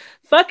Acoustics.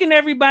 Fucking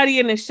everybody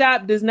in the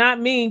shop does not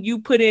mean you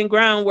put in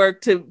groundwork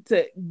to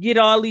get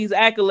all these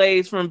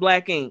accolades from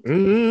Black Ink.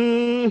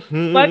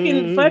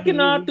 Mm-hmm. Fucking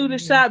all through the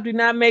shop do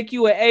not make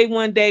you an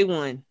A1 day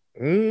one.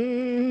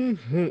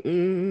 Mm-hmm.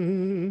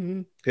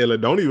 Hell,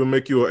 it don't even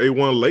make you an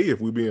A1 lay if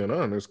we being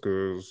honest,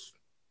 because.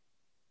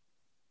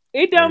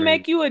 It don't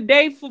make you a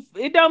day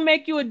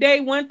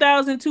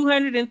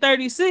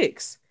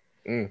 1,236.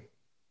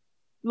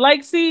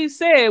 Like C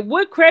said,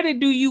 what credit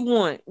do you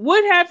want?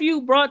 What have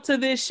you brought to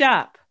this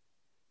shop?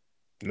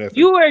 Nothing.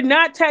 You are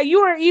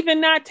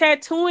even not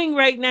tattooing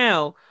right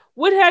now.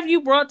 What have you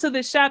brought to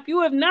the shop?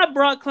 You have not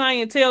brought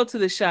clientele to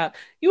the shop.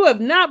 You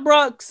have not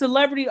brought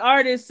celebrity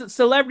artists,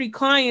 celebrity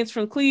clients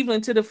from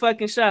Cleveland to the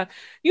fucking shop.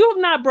 You have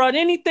not brought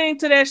anything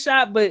to that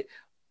shop but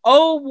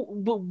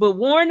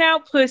worn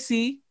out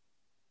pussy,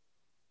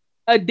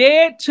 a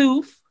dead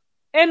tooth,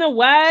 and a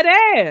wide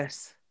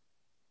ass.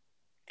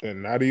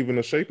 And not even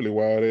a shapely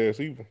wide ass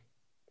either.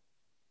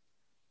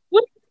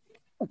 What?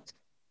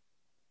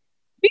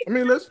 I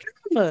mean,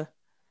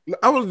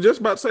 I was just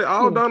about to say,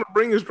 all Donna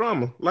bring is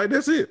drama. Like,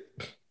 that's it.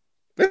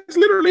 That's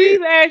literally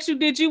it. Asked you,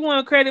 did you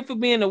want credit for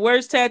being the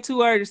worst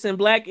tattoo artist in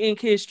Black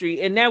Ink history?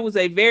 And that was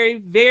a very,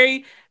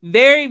 very,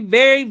 very,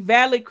 very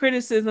valid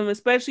criticism,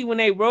 especially when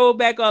they rolled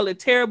back all the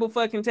terrible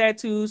fucking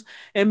tattoos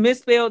and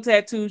misspelled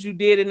tattoos you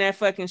did in that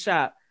fucking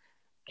shop.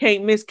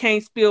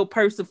 Can't spell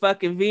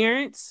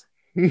perseverance.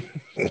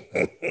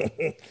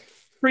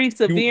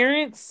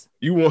 Perseverance.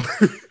 You want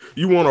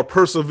to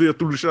persevere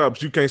through the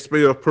shops. You can't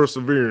spell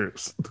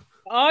perseverance.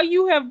 All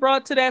you have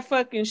brought to that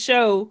fucking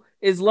show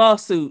is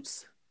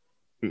lawsuits.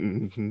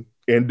 Mm-hmm.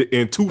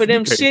 And tooth for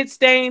them decay. shit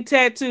stained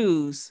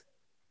tattoos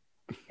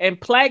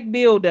and plaque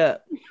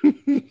buildup.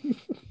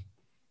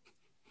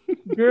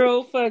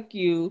 Girl, fuck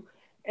you.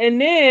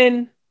 And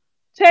then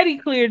Teddy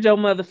cleared your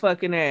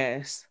motherfucking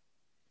ass.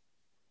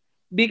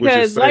 Which is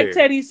Because, like sad.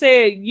 Teddy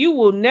said, you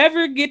will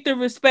never get the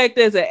respect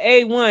as an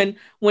A1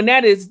 when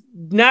that is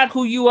not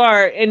who you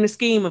are in the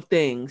scheme of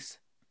things.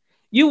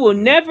 You will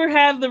never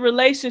have the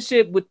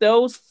relationship with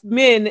those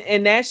men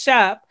in that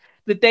shop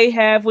that they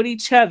have with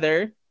each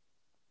other.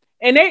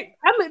 And and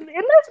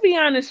let's be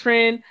honest,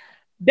 friend,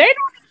 they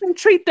don't even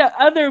treat the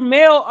other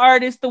male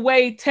artists the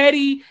way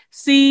Teddy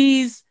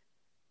sees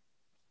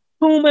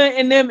Puma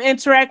and them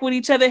interact with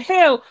each other.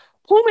 Hell,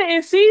 Puma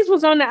and C's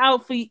was on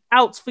the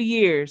outs for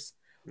years.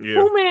 Yeah,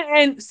 Puma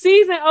and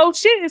C's and oh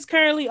shit is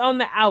currently on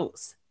the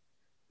outs.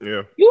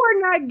 yeah. You are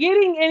not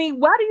getting any.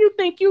 Why do you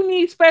think you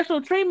need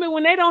special treatment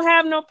when they don't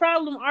have no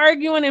problem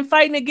arguing and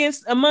fighting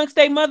against amongst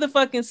their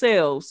motherfucking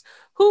selves?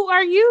 Who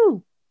are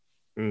you?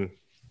 An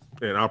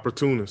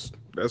opportunist.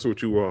 That's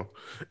what you are.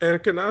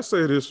 And can I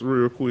say this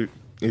real quick,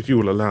 if you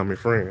will allow me,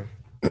 friend?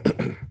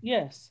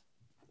 Yes.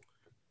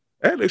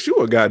 Alex, you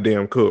a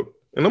goddamn cook.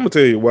 And I'm gonna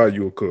tell you why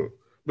you a cook.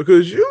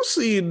 Because you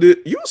see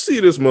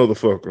this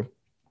motherfucker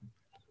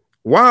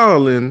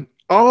wilding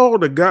all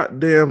the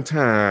goddamn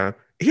time.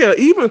 Yeah,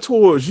 even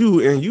towards you,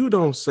 and you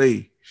don't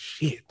say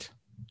shit.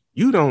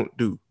 You don't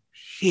do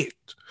shit.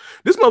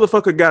 This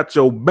motherfucker got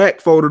your back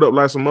folded up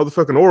like some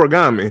motherfucking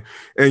origami,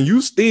 and you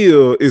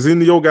still is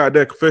in your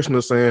goddamn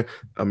confessional saying,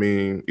 I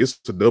mean, it's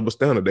a double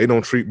standard. They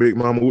don't treat Big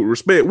Mama with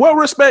respect. What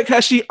respect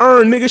has she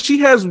earned, nigga? She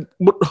has,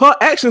 her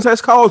actions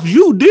has caused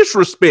you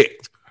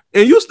disrespect,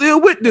 and you still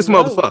with this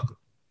motherfucker.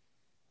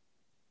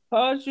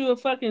 Caused you a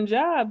fucking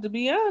job, to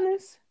be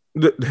honest.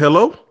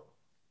 Hello?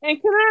 And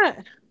can I,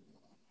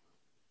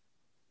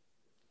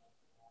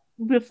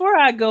 before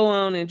I go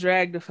on and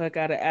drag the fuck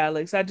out of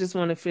Alex, I just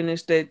want to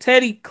finish that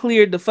Teddy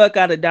cleared the fuck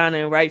out of Donna,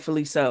 and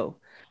rightfully so.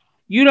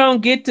 You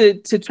don't get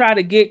to try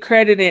to get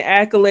credit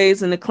and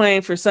accolades and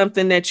acclaim for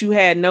something that you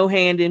had no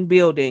hand in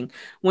building.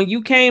 When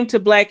you came to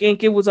Black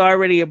Ink, it was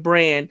already a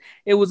brand.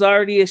 It was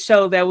already a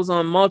show that was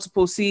on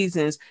multiple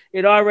seasons.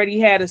 It already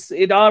had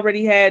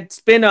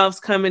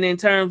spinoffs coming in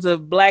terms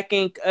of Black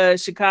Ink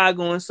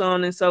Chicago and so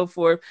on and so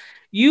forth.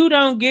 You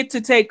don't get to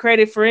take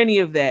credit for any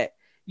of that.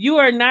 You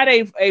are not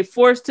a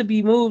force to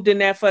be moved in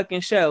that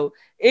fucking show.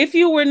 If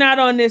you were not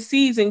on this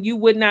season, you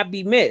would not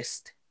be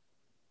missed.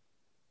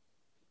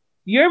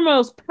 Your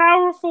most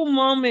powerful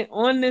moment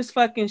on this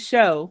fucking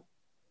show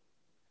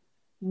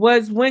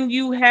was when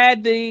you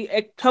had the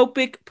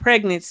ectopic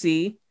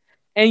pregnancy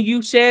and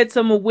you shed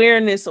some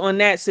awareness on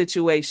that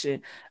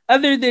situation.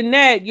 Other than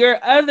that,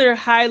 your other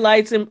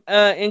highlights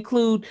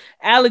include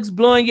Alex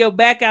blowing your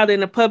back out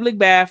in a public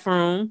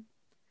bathroom,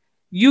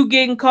 you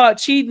getting caught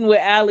cheating with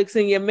Alex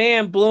and your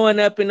man blowing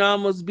up and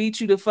almost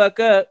beat you the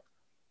fuck up,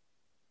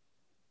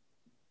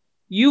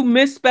 you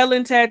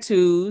misspelling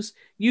tattoos,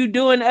 you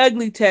doing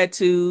ugly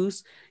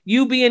tattoos,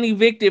 you being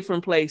evicted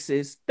from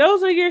places.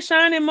 Those are your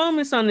shining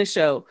moments on the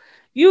show.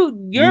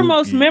 Your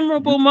most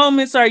memorable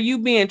moments are you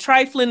being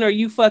trifling or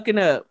you fucking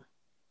up.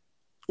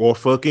 Or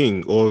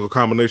fucking, or a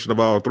combination of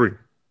all three.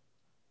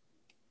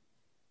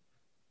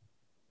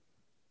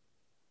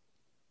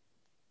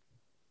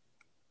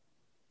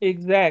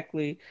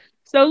 Exactly.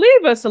 So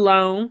leave us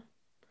alone.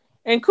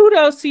 And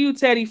kudos to you,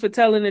 Teddy, for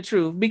telling the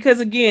truth. Because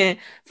again,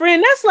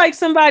 friend, that's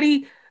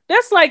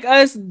like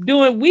us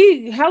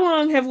doing, how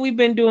long have we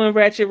been doing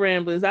Ratchet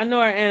Ramblers? I know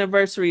our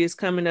anniversary is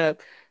coming up.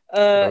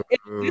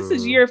 This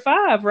is year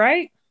 5,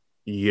 right?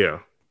 Yeah.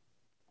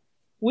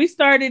 We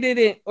started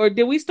it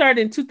did we start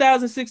in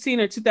 2016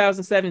 or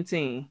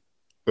 2017?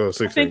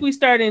 16. I think we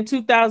started in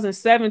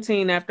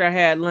 2017 after I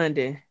had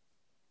London.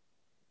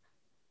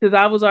 Because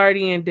I was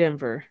already in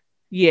Denver.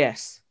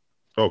 Yes.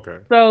 Okay.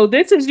 So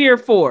this is year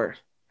 4.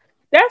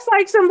 That's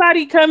like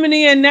somebody coming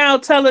in now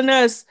telling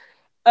us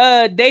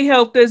they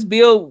helped us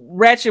build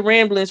Ratchet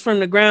Ramblings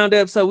from the ground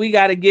up, so we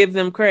got to give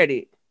them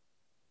credit.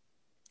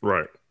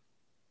 Right.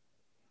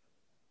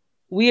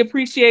 We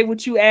appreciate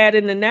what you add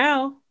in the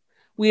now.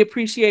 We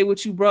appreciate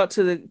what you brought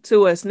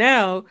to us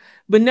now.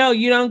 But no,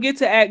 you don't get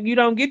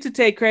to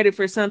take credit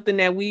for something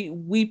that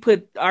we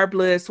put our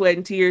blood, sweat,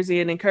 and tears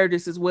in, and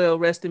Curtis as well.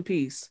 Rest in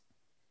peace.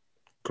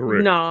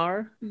 Correct.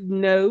 No,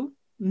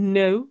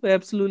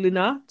 absolutely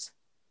not.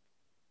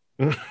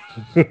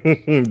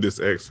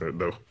 This accent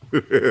though.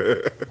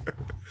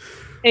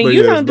 And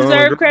you don't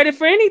deserve credit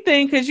for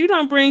anything because you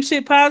don't bring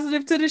shit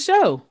positive to the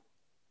show.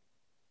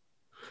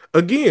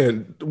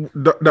 Again,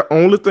 the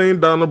only thing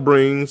Donna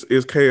brings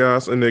is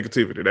chaos and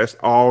negativity. That's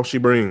all she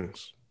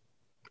brings.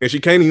 And she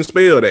can't even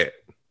spell that.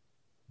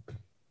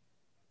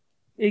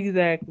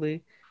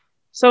 Exactly.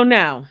 So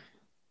now,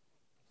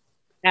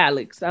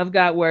 Alex, I've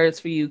got words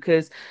for you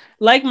because,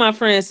 like my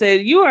friend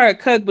said, you are a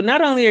cuck, but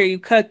not only are you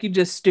cuck, you're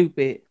just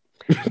stupid.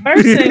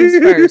 First things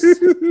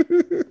first.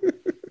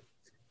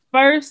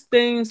 First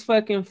things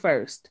fucking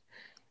first.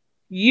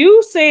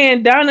 You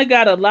saying Donna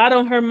got a lot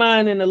on her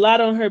mind and a lot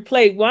on her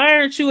plate. Why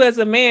aren't you as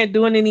a man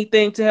doing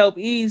anything to help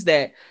ease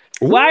that?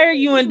 Why are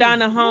you and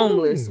Donna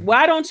homeless?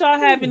 Why don't y'all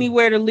have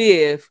anywhere to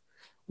live?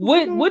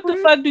 What the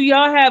fuck do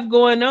y'all have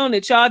going on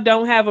that y'all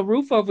don't have a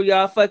roof over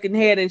y'all fucking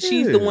head and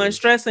she's the one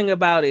stressing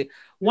about it?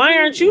 Why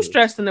aren't you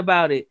stressing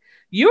about it?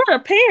 You're a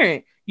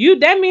parent.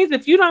 That means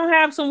if you don't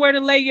have somewhere to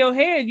lay your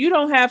head, you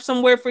don't have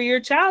somewhere for your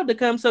child to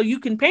come so you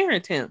can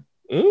parent him.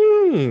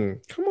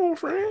 Come on,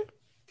 friend.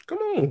 Come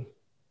on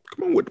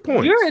with the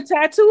points. You're a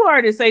tattoo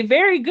artist, a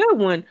very good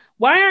one.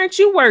 Why aren't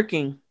you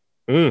working?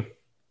 Why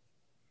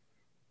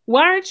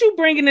aren't you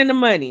bringing in the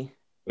money?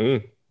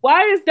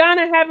 Why is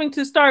Donna having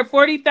to start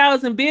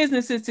 40,000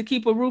 businesses to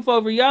keep a roof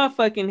over y'all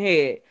fucking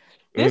head?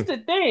 This the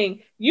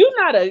thing. You're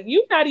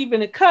not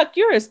even a cuck.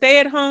 You're a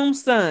stay-at-home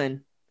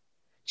son.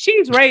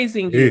 She's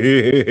raising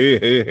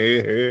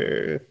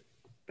you.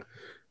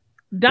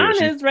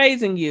 Donna is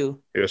raising you.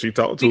 Yeah, she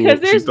talked to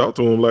him. She talked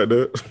to him like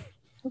that.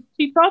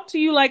 She talked to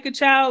you like a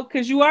child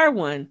because you are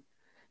one.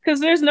 Because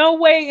there's no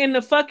way in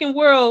the fucking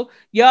world,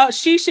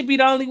 she should be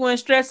the only one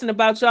stressing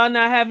about y'all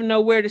not having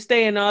nowhere to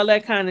stay and all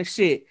that kind of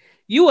shit.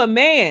 You a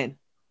man.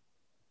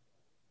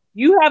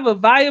 You have a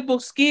viable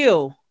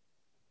skill.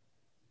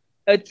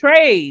 A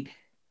trade.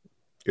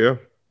 Yeah.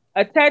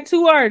 A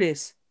tattoo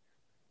artist.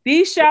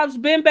 These shops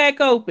been back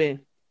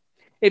open.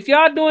 If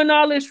y'all doing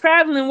all this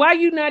traveling, why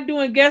you not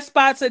doing guest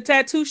spots at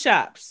tattoo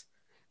shops?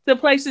 The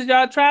places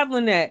y'all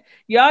traveling at.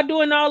 Y'all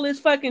doing all this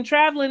fucking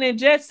traveling and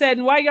jet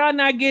setting. Why y'all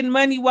not getting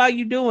money while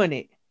you doing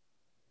it?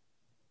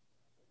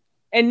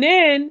 And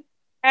then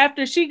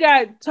after she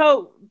got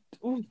told,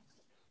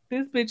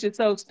 this bitch is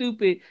so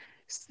stupid.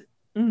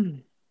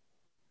 I'm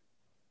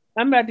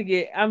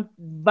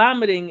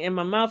vomiting in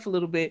my mouth a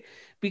little bit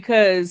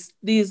because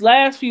these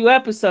last few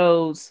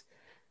episodes,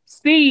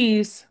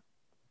 Steve's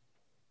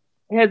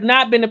has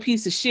not been a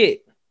piece of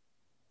shit.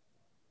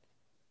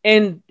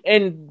 And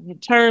in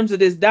terms of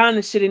this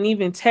Donna shit and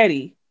even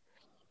Teddy,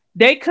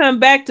 they come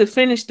back to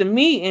finish the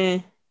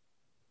meeting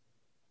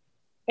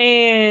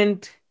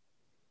and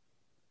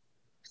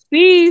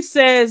Steve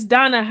says,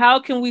 Donna, how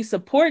can we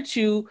support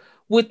you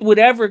with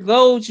whatever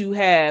goals you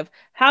have?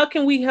 How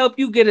can we help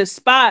you get a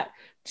spot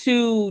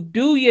to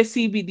do your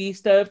CBD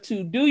stuff,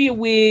 to do your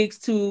wigs,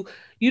 to,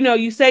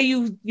 you say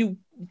you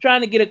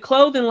trying to get a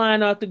clothing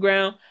line off the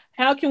ground.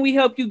 How can we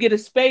help you get a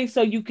space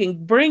so you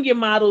can bring your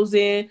models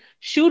in,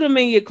 shoot them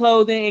in your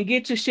clothing, and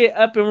get your shit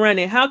up and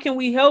running? How can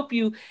we help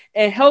you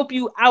and help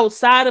you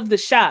outside of the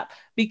shop?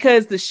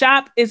 Because the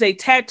shop is a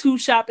tattoo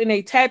shop and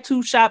a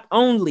tattoo shop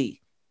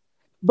only.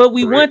 But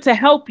we want to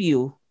help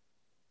you.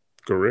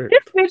 Correct.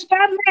 This bitch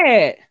got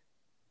mad.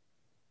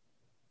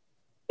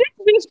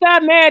 This bitch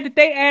got mad that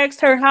they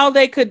asked her how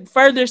they could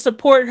further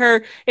support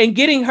her in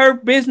getting her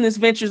business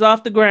ventures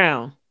off the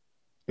ground.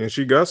 And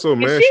she got so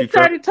mad. And she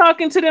started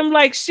talking to them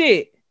like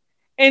shit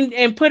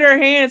and put her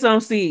hands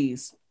on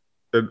C's.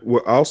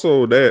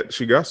 Also, that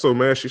she got so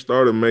mad, she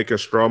started making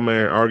straw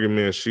man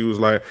arguments. She was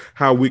like,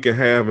 how we can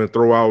have and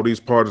throw all these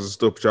parties and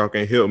stuff, but y'all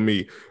can help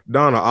me.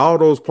 Donna, all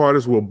those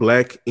parties were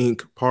black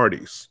ink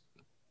parties.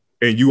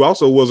 And you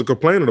also wasn't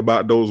complaining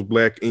about those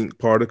black ink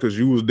parties because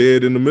you was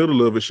dead in the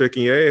middle of it,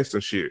 shaking your ass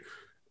and shit.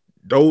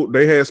 Though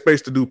they had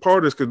space to do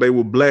parties because they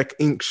were black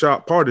ink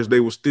shop parties, they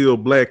were still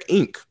black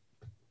ink.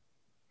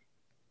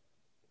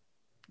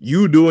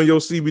 You doing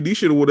your CBD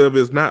shit or whatever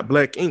is not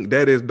black ink.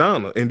 That is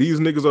Donna. And these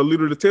niggas are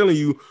literally telling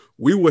you,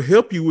 we will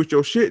help you with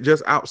your shit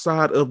just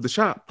outside of the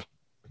shop.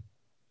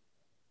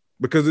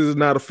 Because it is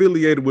not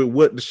affiliated with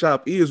what the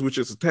shop is, which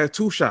is a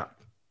tattoo shop.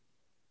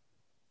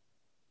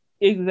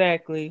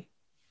 Exactly.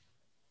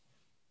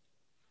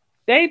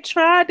 They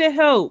tried to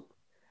help.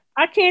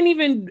 I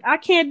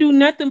can't do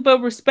nothing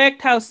but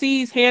respect how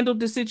C's handled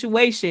the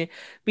situation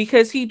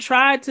because he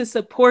tried to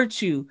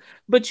support you.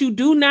 But you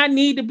do not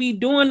need to be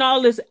doing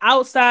all this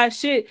outside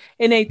shit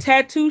in a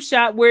tattoo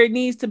shop where it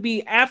needs to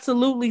be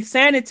absolutely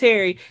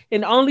sanitary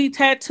and only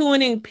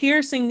tattooing and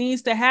piercing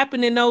needs to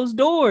happen in those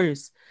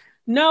doors.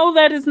 No,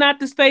 that is not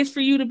the space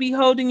for you to be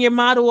holding your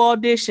model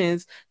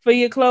auditions for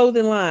your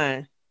clothing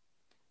line.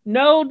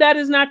 No, that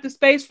is not the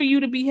space for you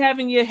to be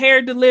having your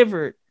hair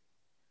delivered.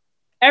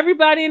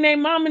 Everybody and their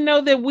mama know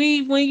that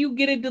weave, when you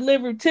get it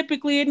delivered,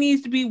 typically it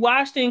needs to be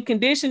washed and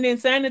conditioned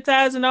and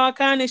sanitized and all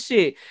kind of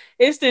shit.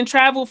 It's then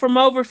traveled from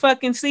over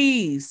fucking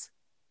seas.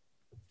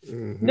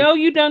 Mm-hmm. No,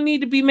 you don't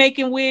need to be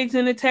making wigs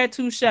in a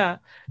tattoo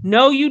shop.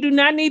 No, you do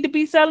not need to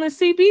be selling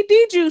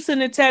CBD juice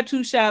in a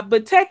tattoo shop.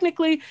 But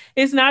technically,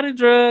 it's not a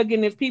drug,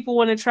 and if people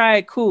want to try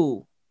it,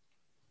 cool.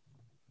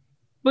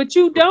 But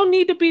you don't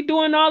need to be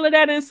doing all of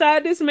that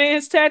inside this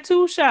man's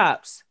tattoo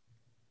shops.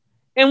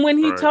 And when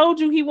he told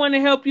you he wanted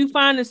to help you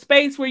find a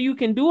space where you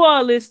can do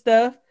all this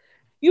stuff,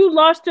 you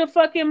lost your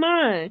fucking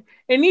mind.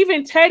 And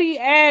even Teddy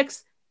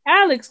asked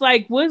Alex,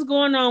 like, what's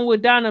going on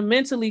with Donna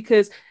mentally?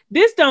 Because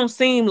this don't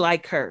seem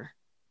like her.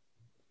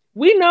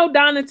 We know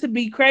Donna to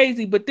be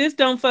crazy, but this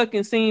don't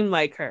fucking seem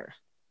like her.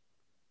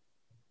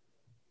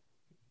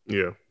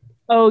 Yeah.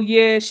 Oh,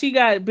 yeah,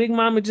 Big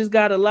Mama just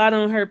got a lot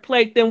on her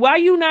plate. Then why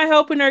you not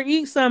helping her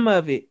eat some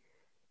of it?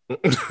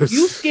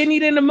 You skinny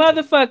than a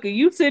motherfucker.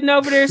 You sitting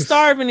over there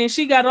starving and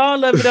she got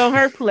all of it on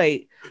her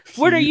plate.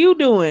 What are you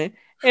doing?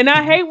 And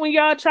I hate when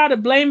y'all try to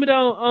blame it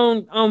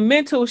on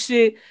mental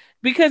shit.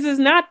 Because it's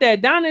not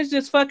that. Donna's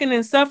just fucking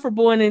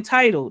insufferable and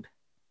entitled.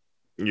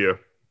 Yeah,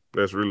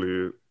 that's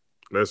really it.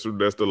 That's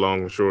the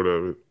long and short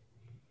of it.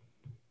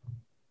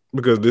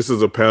 Because this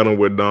is a pattern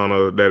with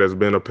Donna that has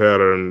been a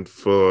pattern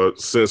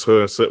since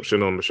her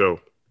inception on the show.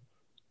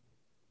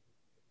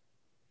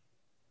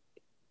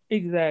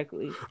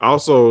 Exactly.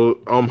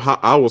 Also,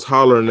 I was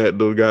hollering at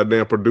the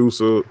goddamn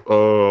producer,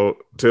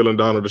 telling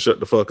Donna to shut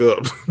the fuck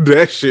up.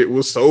 That shit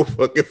was so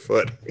fucking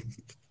funny.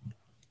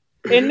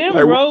 And then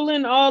like,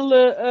 rolling all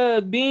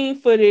the bean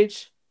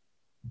footage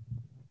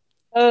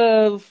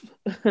of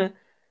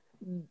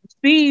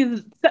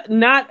Steve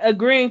not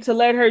agreeing to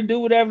let her do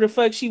whatever the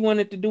fuck she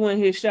wanted to do in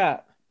his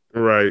shop.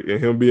 Right, and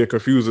him being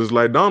confused is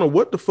like, Donna,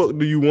 what the fuck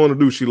do you want to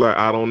do? She like,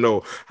 I don't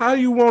know. How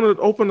you want to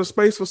open a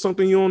space for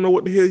something you don't know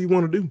what the hell you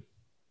want to do?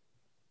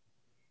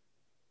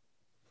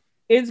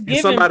 It's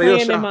giving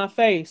playing in my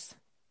face.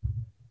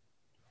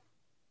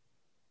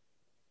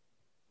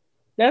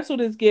 That's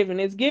what it's giving.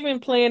 It's giving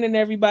playing in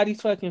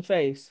everybody's fucking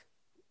face.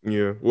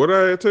 Yeah. What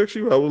I text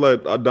you, I was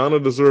like, Donna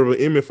deserve an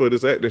Emmy for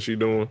this acting she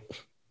doing.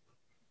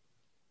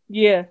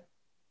 Yeah.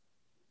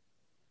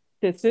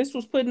 Because sis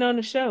was putting on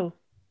the show.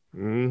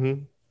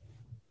 Mm-hmm.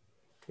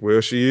 Well,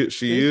 she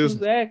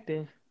is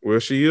acting. Well,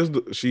 she is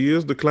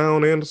the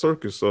clown and the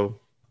circus, so.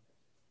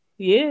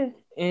 Yeah.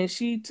 And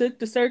she took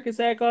the circus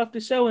act off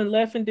the show and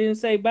left and didn't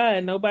say bye.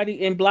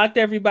 And blocked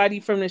everybody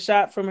from the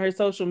shop from her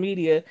social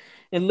media.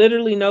 And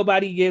literally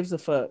nobody gives a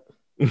fuck.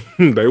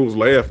 They was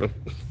laughing.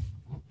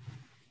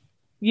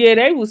 Yeah,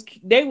 they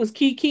was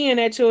keying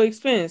at your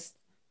expense.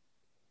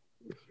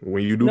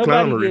 When you do nobody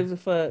clownery. Gives a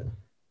fuck.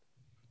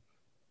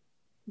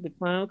 The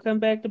clown come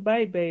back to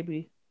bite,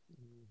 baby.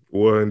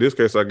 Well, in this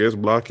case, I guess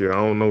block you. I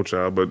don't know,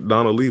 child, but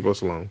Donna, leave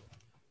us alone.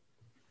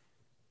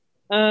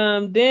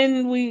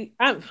 Then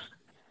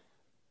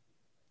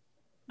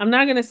I'm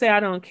not gonna say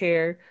I don't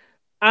care.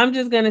 I'm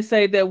just gonna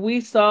say that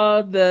we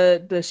saw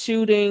the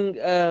shooting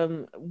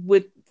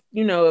with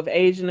of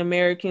Asian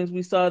Americans.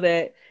 We saw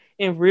that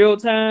in real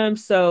time,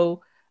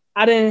 so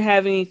I didn't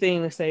have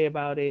anything to say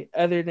about it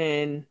other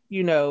than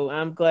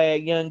I'm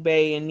glad Young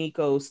Bae and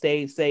Nico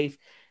stayed safe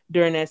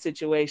during that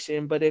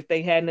situation. But if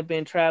they hadn't have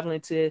been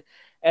traveling to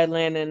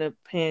Atlanta in a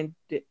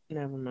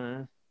never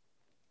mind.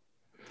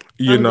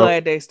 I'm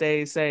glad they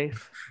stayed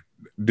safe.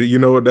 You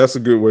know what? That's a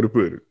good way to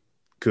put it.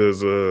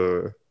 Because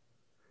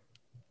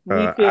we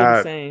feel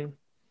the same.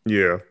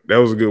 Yeah, that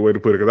was a good way to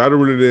put it. Because I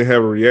really didn't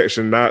have a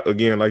reaction. Not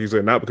again, like you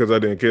said, not because I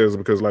didn't care, it's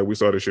because like we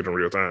saw this shit in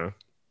real time.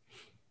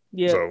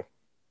 Yeah. So,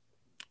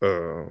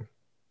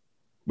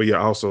 but yeah,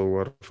 also,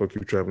 why the fuck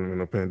you traveling in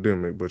a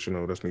pandemic? But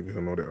that's neither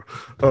here nor there.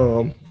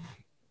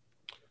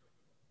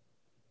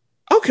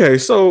 Okay,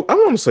 so I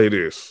want to say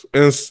this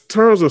in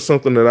terms of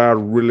something that I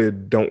really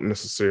don't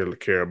necessarily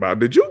care about.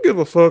 Did you give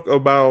a fuck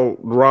about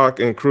Rock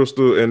and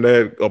Crystal and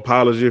that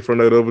apology from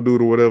that other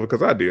dude or whatever?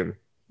 Because I didn't.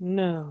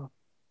 No.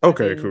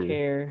 Okay, cool.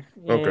 Care.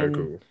 Okay,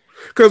 cool.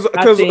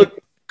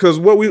 Because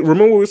what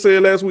we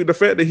said last week, the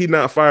fact that he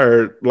not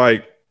fired,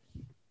 like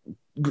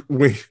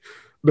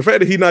the fact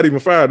that he not even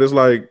fired is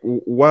like,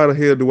 why the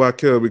hell do I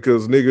care?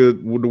 Because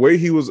nigga, the way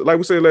he was, like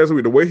we said last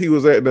week, the way he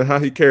was acting and how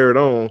he carried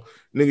on,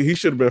 nigga, he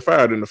should have been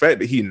fired. And the fact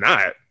that he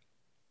not.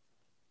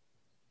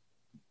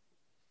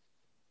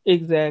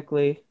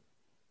 Exactly.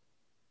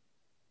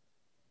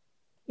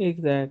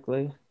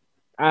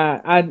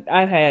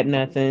 I had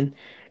nothing.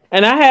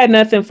 And I had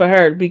nothing for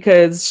her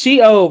because she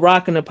owed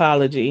Rock an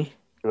apology.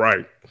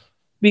 Right.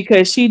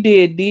 Because she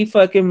did the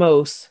fucking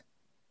most.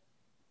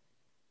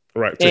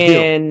 Right.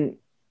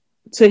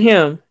 To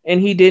him, and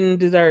he didn't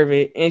deserve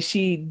it, and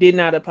she did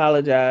not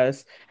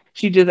apologize.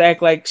 She just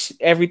act like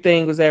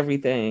everything was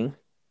everything.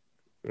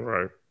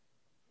 Right.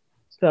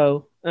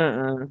 So,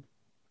 okay.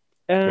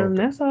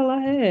 That's all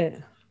I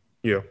had.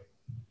 Yeah.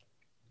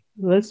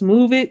 Let's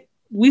move it.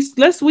 We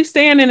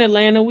stand in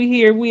Atlanta. We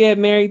here. We at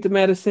Married to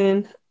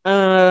Medicine.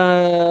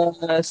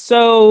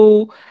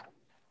 So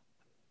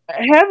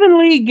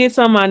Heavenly gets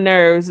on my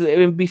nerves.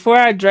 Before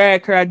I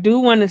drag her, I do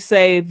want to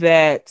say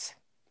that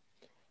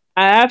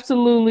I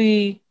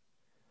absolutely,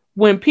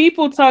 when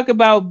people talk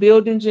about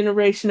building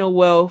generational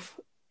wealth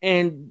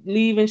and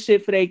leaving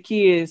shit for their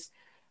kids,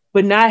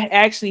 but not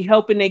actually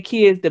helping their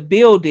kids to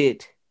build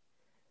it,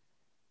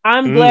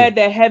 I'm glad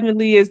that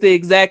Heavenly is the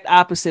exact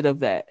opposite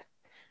of that.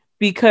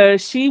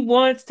 Because she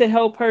wants to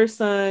help her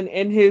son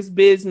and his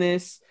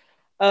business,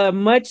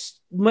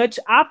 much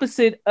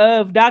opposite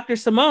of Dr.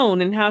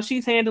 Simone and how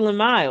she's handling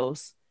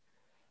Miles.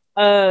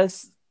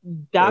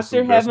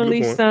 Dr.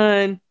 Heavenly's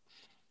son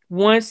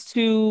wants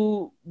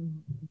to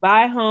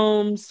buy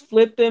homes,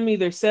 flip them,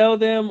 either sell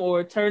them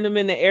or turn them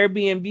into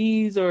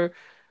Airbnbs or,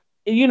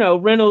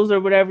 rentals or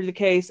whatever the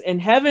case.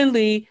 And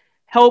Heavenly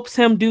helps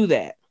him do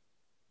that.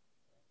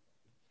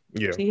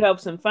 Yeah. She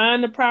helps him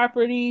find the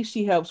property.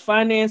 She helps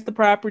finance the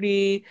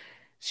property.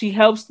 She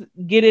helps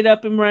get it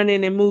up and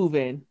running and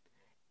moving.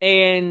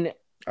 And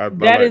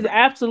that is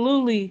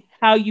absolutely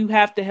how you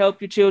have to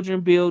help your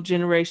children build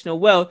generational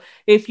wealth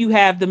if you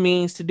have the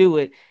means to do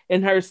it.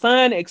 And her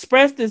son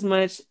expressed as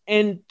much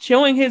and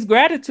showing his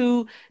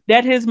gratitude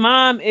that his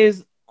mom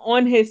is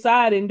on his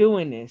side in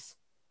doing this.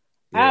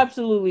 I Yeah.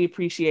 absolutely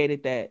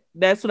appreciated that.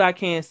 That's what I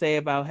can say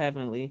about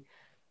Heavenly.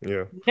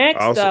 Yeah. I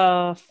Next also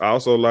off, I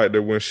also like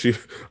that when she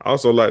I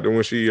also like that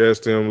when she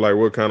asked him like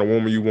what kind of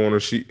woman you want,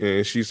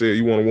 and she said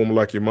you want a woman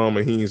like your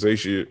mama. He didn't say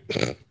shit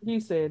he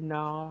said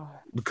no.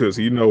 because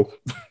he know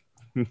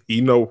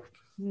he know.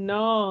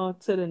 No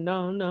to the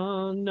no,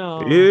 no,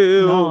 no,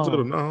 Yeah, to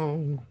the no.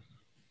 no.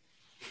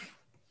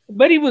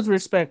 But he was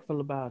respectful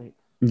about it.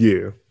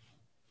 Yeah.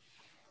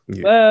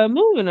 Yeah.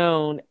 Moving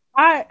on.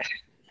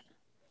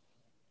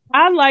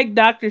 I like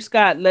Dr.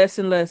 Scott less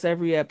and less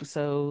every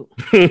episode.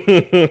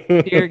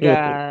 Dear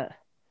God.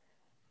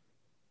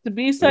 To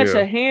be such Yeah.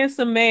 a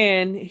handsome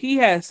man, he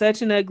has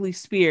such an ugly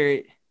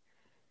spirit.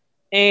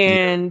 Yeah.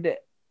 And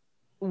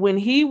when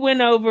he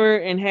went over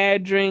and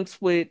had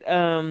drinks with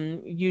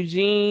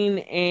Eugene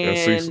And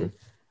and Cecil.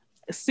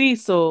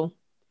 Cecil,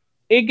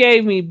 it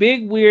gave me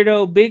big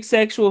weirdo, big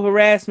sexual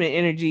harassment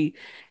energy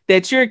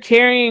that you're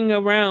carrying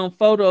around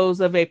photos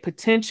of a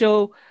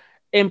potential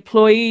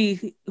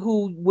employee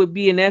who would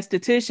be an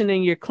esthetician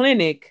in your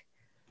clinic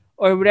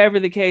or whatever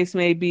the case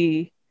may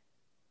be,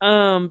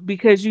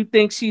 because you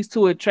think she's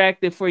too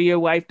attractive for your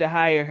wife to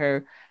hire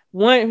her.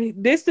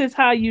 This is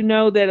how you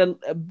know that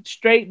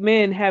straight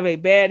men have a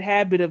bad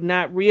habit of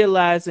not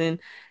realizing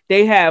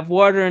they have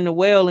water in the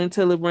well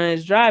until it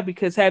runs dry.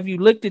 Because have you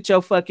looked at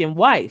your fucking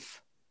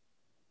wife?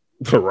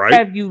 Right?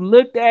 Have you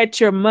looked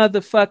at your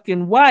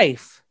motherfucking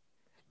wife?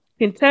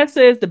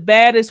 Contessa is the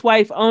baddest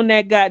wife on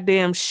that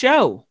goddamn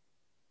show.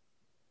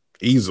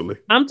 Easily.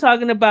 I'm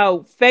talking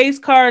about face,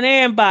 card,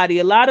 and body.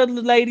 A lot of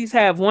the ladies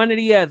have one or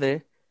the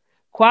other.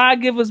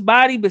 Quad give us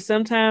body, but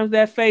sometimes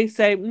that face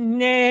say,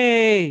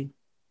 nay.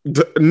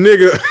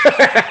 Nigga.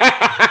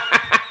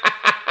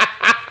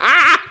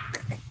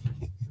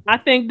 I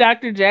think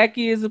Dr.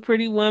 Jackie is a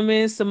pretty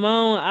woman.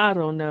 Simone, I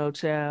don't know,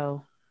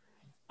 child.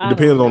 It I don't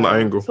depends on the know.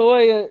 angle.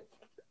 Toya,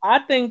 I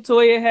think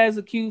Toya has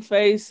a cute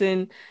face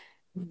and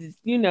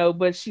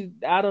but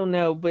I don't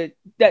know. But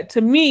that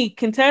to me,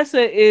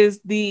 Contessa is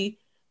the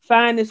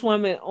finest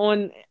woman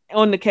on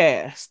the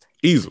cast.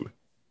 Easily.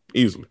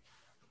 Easily.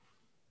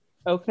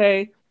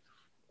 Okay.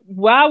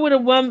 Why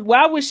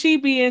would she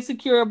be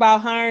insecure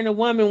about hiring a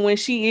woman when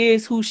she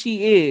is who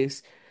she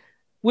is?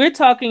 We're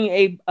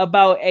talking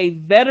about a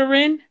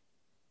veteran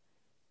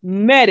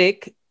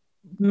medical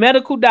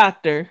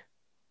doctor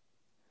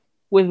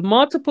with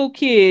multiple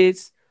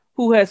kids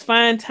who has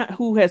found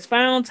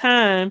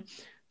time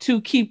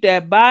to keep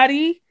that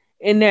body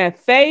and that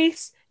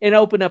face and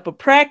open up a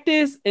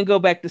practice and go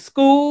back to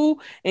school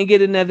and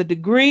get another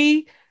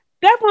degree.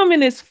 That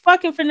woman is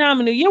fucking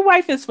phenomenal. Your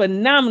wife is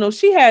phenomenal.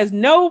 She has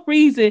no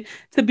reason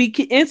to be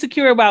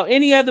insecure about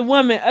any other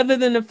woman other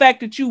than the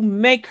fact that you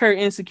make her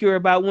insecure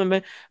about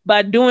women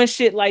by doing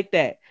shit like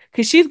that.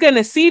 Because she's going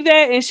to see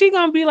that and she's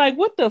going to be like,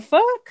 what the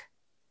fuck?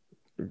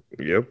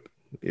 Yep.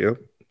 Yep.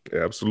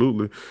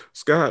 Absolutely.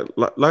 Scott,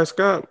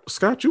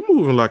 Scott, you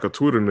moving like a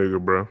Twitter nigga,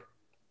 bro.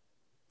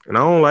 And I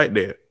don't like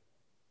that.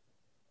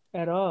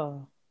 At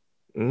all.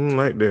 I don't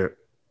like that.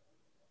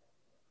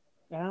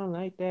 I don't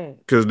like that.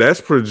 Cause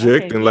that's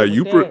projecting, like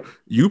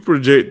you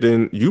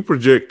projecting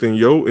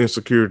your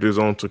insecurities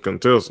onto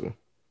Contessa.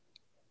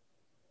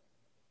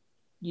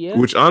 Yeah.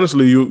 Which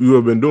honestly you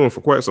have been doing for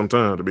quite some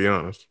time, to be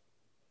honest.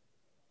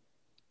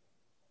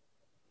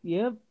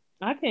 Yep.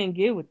 I can't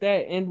get with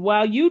that. And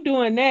while you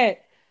doing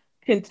that,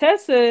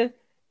 Contessa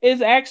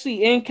is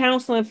actually in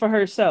counseling for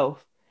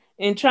herself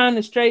and trying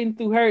to straighten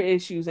through her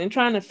issues and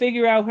trying to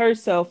figure out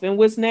herself and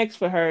what's next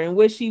for her and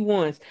what she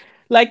wants.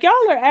 Like y'all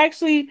are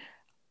actually,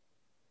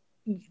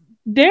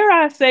 dare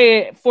I say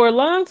it, for a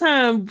long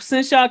time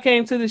since y'all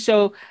came to the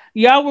show,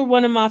 y'all were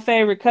one of my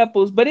favorite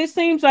couples, but it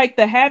seems like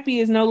the happy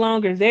is no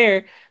longer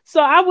there. So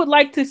I would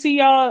like to see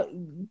y'all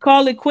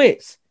call it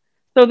quits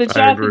so that I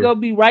y'all can agree. go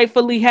be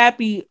rightfully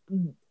happy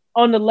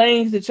on the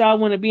lanes that y'all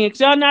want to be in. Cause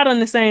y'all not on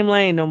the same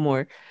lane no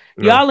more.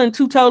 No. Y'all in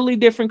two totally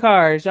different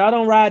cars. Y'all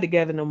don't ride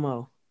together no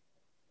more.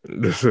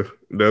 That's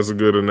a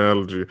good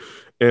analogy.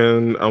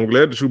 And I'm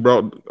glad that you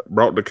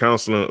brought the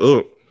counseling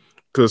up.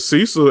 Cause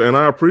Cecil, and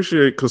I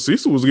appreciate, cause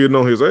Cecil was getting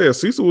on his ass.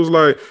 Cecil was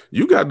like,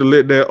 you got to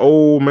let that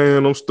old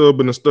man, I'm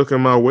stubborn and stuck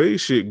in my way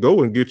shit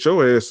go and get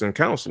your ass in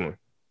counseling.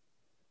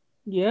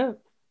 Yeah.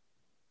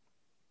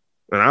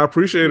 And I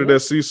appreciated that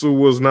Cecil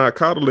was not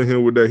coddling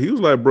him with that. He was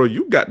like, bro,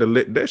 you got to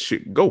let that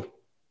shit go.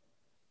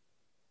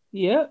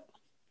 Yep.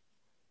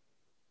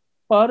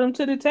 Brought him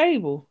to the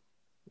table.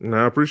 And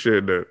I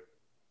appreciate that.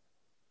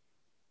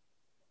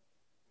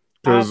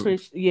 I was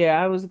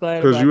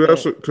glad about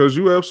that. Because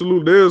you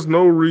absolutely, there's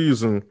no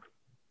reason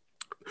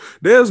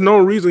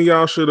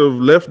y'all should have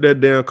left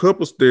that damn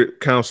couples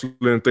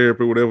counseling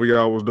therapy, whatever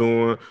y'all was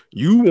doing.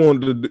 You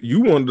wanted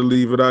to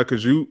leave it out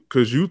because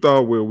you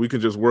thought, well, we can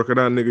just work it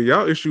out, nigga.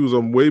 Y'all issues are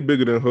way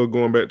bigger than her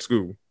going back to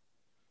school.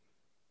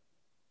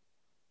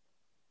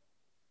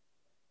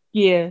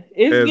 Yeah,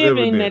 it's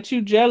giving that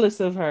you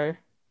jealous of her.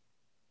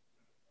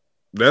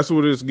 That's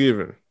what it's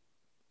giving.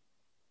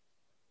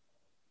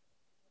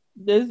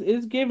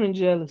 It's giving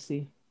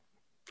jealousy.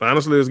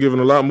 Honestly, it's giving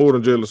a lot more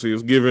than jealousy.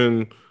 It's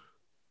giving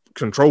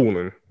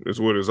controlling is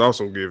what it's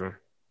also giving.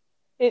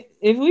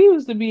 If we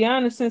was to be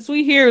honest, since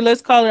we here,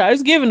 let's call it.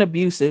 It's giving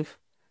abusive.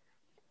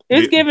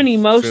 It's Yeah, giving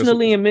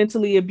emotionally and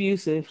mentally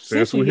abusive.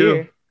 Since we're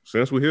here,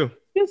 since we're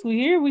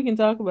here, we can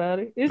talk about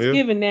it. It's Yeah.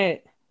 giving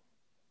that.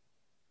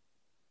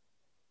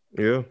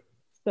 Yeah.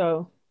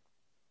 So,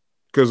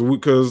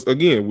 because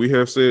again, we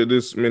have said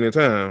this many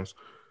times.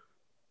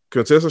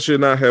 Contessa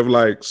should not have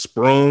like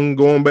sprung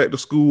going back to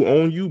school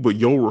on you, but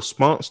your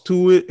response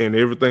to it and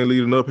everything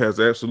leading up has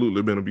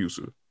absolutely been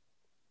abusive.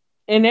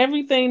 and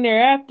everything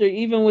thereafter,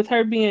 even with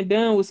her being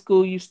done with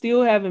school, you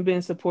still haven't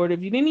been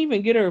supportive. You didn't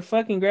even get her a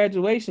fucking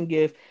graduation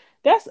gift.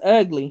 That's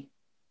ugly.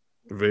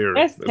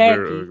 That's tacky.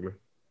 Very ugly.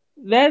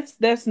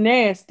 That's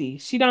nasty.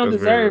 She don't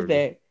deserve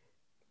that.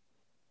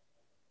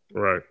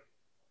 Right.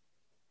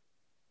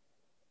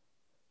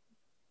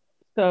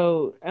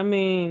 So, I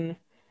mean,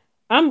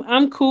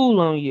 I'm cool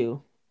on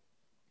you.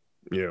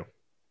 Yeah.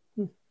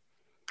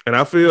 And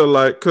I feel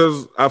like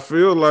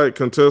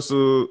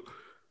Contessa,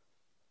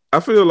 I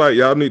feel like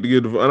y'all need to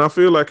get, and I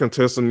feel like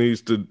Contessa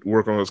needs to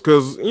work on this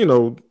because,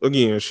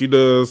 again, she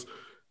does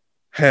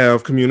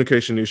have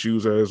communication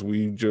issues, as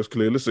we just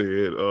clearly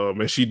said.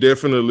 And she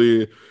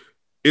definitely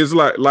is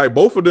like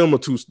both of them are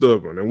too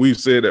stubborn. And we've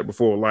said that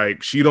before.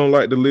 Like, she don't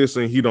like to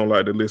listen, he don't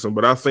like to listen.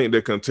 But I think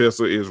that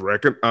Contessa is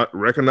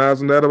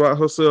recognizing that about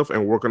herself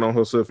and working on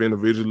herself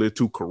individually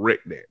to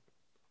correct that.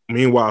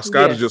 Meanwhile,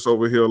 Scott is just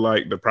over here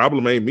like, the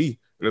problem ain't me.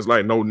 And it's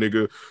like, no,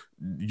 nigga,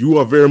 you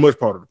are very much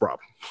part of the problem.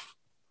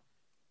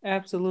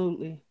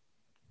 Absolutely.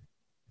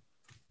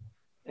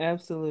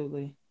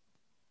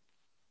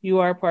 You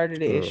are part of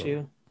the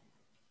issue.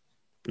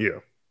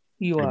 Yeah.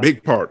 You are. A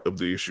big part of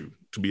the issue,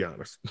 to be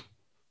honest.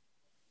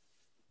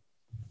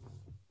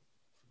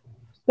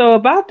 So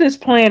about this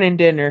planning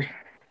dinner.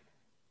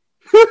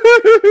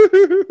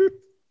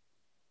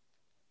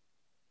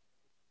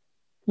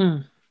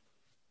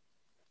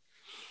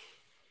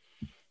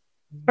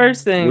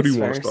 First things Where do you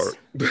first. want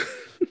to start?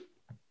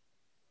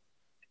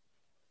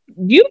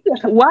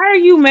 Why are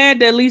you mad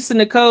that Lisa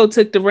Nicole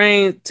took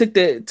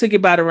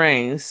it by the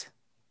reins?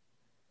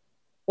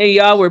 And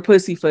y'all were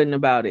pussyfooting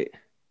about it.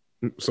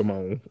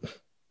 Simone.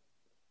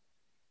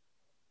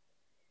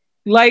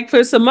 Like,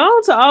 for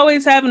Simone to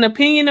always have an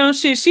opinion on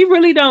shit, she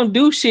really don't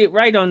do shit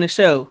right on the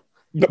show.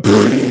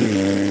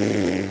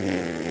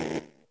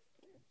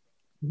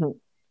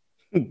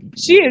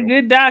 She a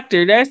good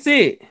doctor. That's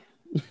it.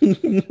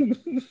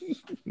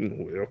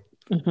 Well,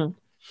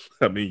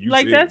 I mean,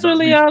 that's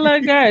really all I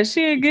got.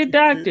 She a good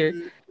doctor.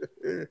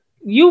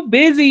 You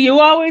busy. You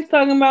always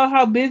talking about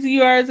how busy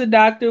you are as a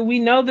doctor. We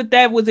know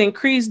that was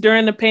increased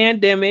during the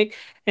pandemic,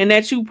 and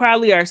that you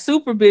probably are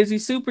super busy,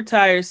 super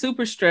tired,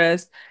 super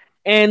stressed.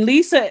 And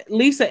Lisa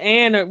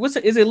Ann, or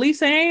is it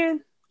Lisa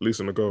Ann?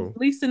 Lisa Nicole.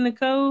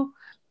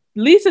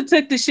 Lisa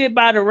took the shit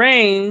by the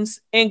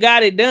reins and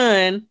got it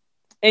done,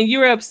 and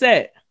you're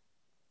upset.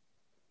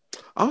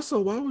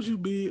 Also, why would you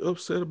be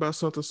upset about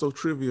something so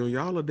trivial?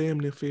 Y'all are damn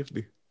near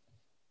 50.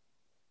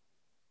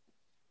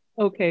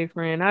 Okay,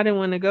 friend. I didn't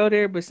want to go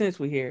there, but since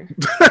we're here.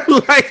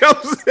 Like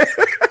I'm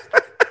saying.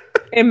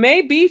 It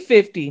may be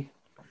 50.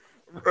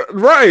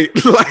 Right.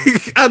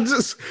 Like, I'm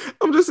just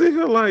in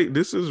here like,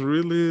 this is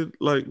really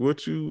like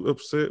what you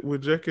upset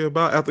with Jackie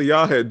about after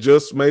y'all had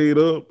just made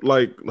up?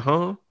 Like,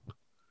 huh?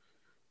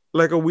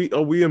 Like, are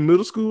we in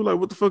middle school? Like,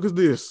 what the fuck is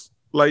this?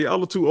 Like,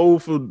 y'all are too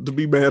old to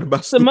be mad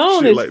about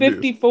Simone shit is like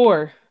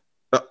 54.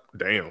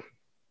 Damn.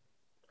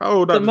 How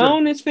old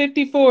Simone is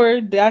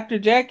 54. Dr.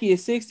 Jackie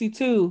is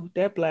 62.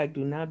 That black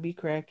do not be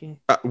cracking.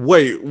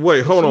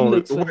 Wait, hold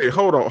on.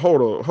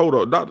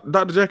 Hold on.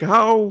 Dr. Jackie,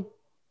 how old?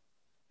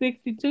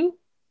 62.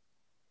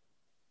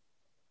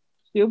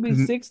 She'll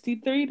be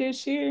 63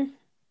 this year.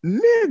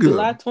 Nigga.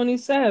 July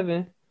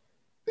 27.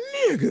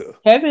 Nigga.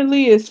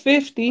 Heavenly is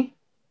 50.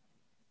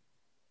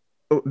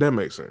 Oh, that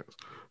makes sense.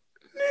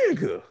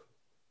 Nigga.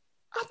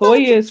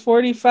 Toya is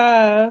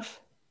 45.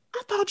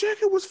 I thought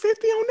Jackie was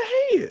 50 on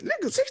the head.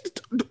 Nigga,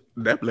 62.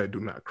 That black do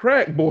not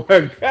crack,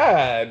 boy.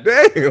 God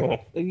damn.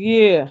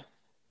 Yeah.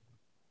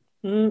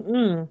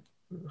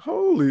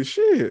 Holy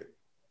shit.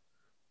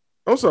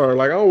 I'm sorry,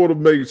 like, I don't want to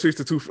make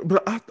 62,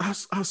 but I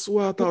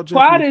swear I thought Jackie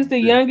Quad is the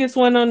youngest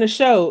one on the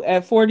show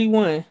at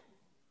 41.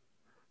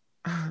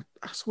 I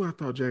swear I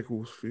thought Jackie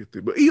was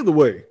 50. But either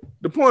way,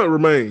 the point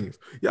remains.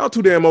 Y'all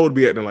too damn old to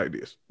be acting like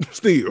this.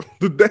 Still.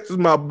 That's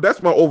my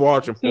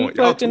overarching point.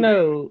 Too fucking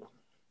old.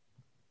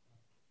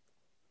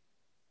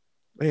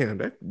 Man,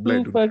 that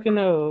black too fucking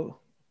old.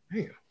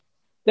 Damn.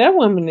 That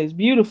woman is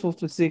beautiful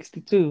for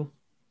 62.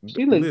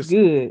 She looks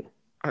good.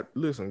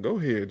 Listen, go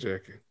ahead,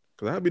 Jackie.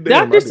 Cause I'll be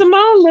damn. Dr.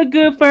 Simone look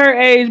good for her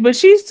age, but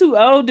she's too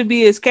old to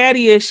be as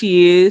catty as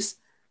she is.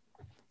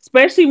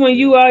 Especially when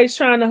you always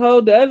trying to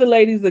hold the other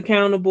ladies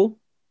accountable,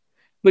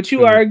 but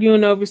you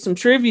arguing over some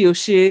trivial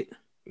shit.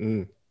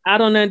 I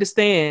don't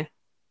understand.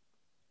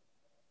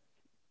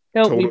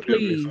 Help me,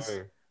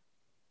 please.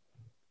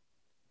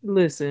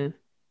 Listen.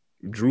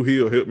 Drew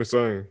Hill help me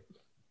sing.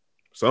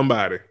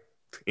 Somebody.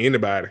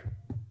 Anybody.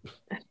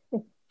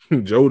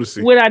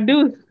 Jodeci. What I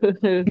do,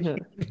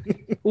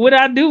 what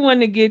I do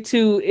want to get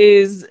to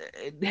is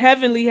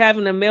Heavenly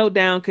having a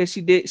meltdown because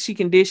she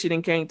can dish it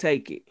and can't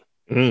take it.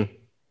 Mm.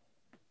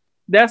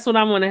 That's what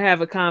I want to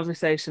have a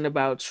conversation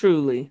about,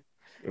 truly.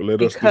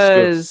 Let us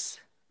Because discuss.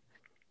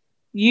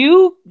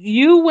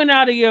 you went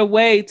out of your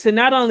way to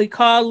not only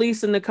call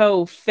Lisa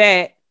Nicole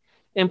fat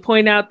and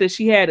point out that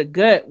she had a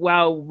gut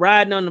while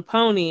riding on the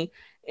pony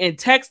and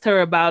text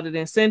her about it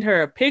and send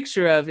her a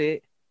picture of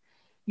it.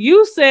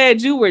 You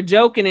said you were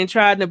joking and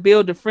trying to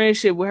build a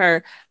friendship with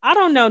her. I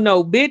don't know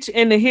no bitch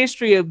in the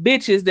history of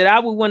bitches that I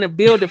would want to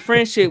build a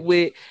friendship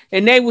with,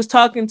 and they was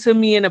talking to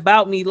me and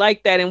about me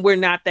like that, and we're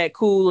not that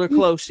cool or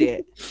close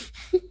yet.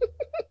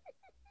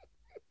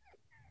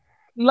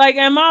 Like,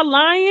 am I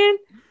lying?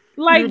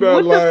 Like,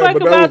 what the fuck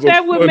about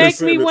that would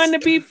make me want to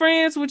be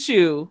friends with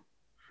you?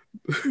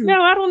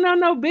 No, I don't know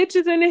no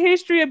bitches in the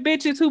history of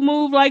bitches who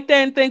move like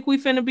that and think we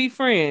finna be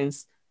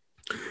friends.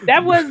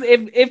 That was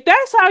if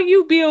that's how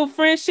you build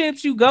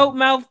friendships, you goat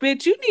mouth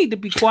bitch, you need to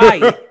be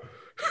quiet.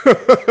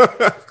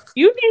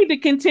 You need to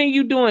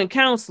continue doing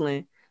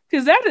counseling,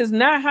 because that is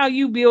not how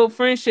you build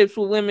friendships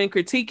with women,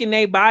 critiquing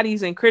their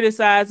bodies and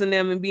criticizing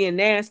them and being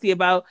nasty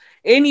about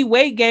any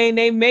weight gain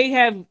they may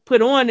have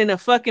put on in a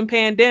fucking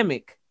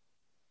pandemic.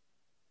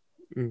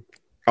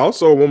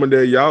 Also, a woman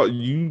that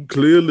you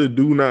clearly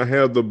do not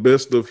have the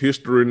best of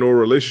history nor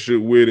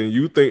relationship with, and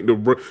you think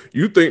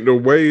the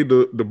way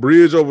the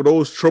bridge over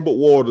those troubled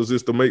waters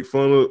is to make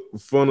fun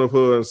of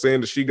her and saying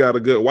that she got a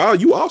gut. Wow,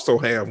 you also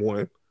have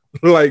one.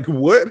 Like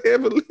what,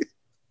 Heavenly?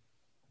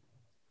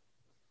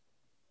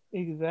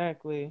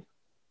 Exactly.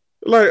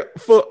 Like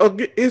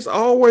it's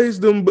always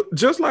them,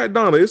 just like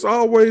Donna. It's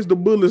always the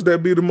bullies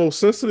that be the most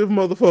sensitive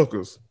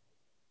motherfuckers.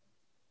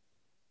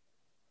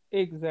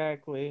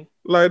 Exactly.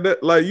 Like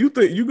that. Like you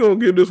think you gonna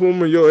give this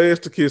woman your ass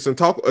to kiss and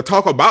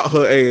talk about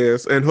her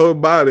ass and her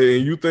body,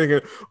 and you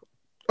thinking,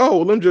 oh,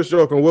 well, I'm just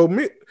joking. Well,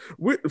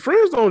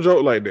 friends don't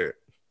joke like that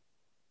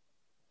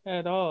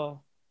at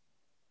all.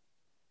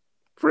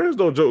 Friends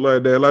don't joke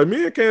like that. Like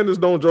me and Candace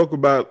don't joke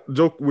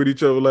with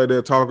each other like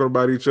that, talking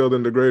about each other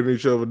and degrading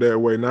each other that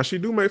way. Now she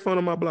do make fun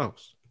of my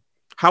blouse.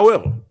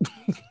 However,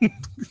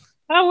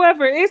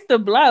 it's the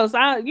blouse.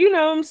 You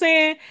know what I'm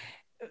saying?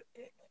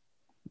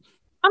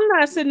 I'm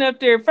not sitting up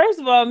there. First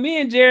of all, me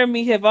and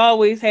Jeremy have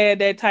always had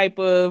that type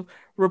of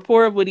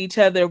rapport with each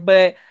other.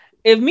 But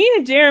if me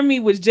and Jeremy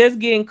was just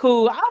getting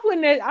cool,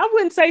 I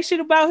wouldn't say shit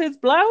about his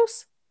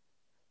blouse.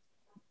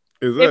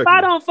 Exactly. If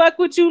I don't fuck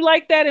with you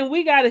like that and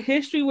we got a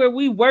history where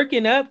we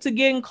working up to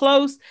getting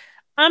close,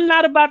 I'm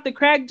not about to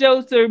crack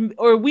jokes I'm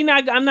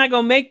not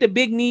gonna make the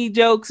big knee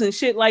jokes and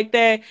shit like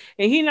that.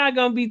 And he not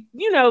gonna be,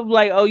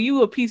 like, oh,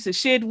 you a piece of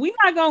shit. We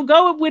not gonna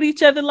go with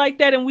each other like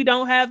that, and we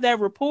don't have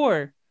that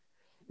rapport.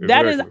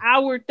 Exactly. That is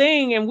our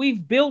thing, and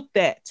we've built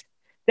that.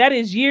 That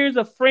is years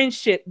of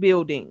friendship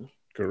building.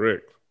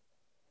 Correct.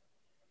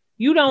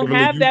 You don't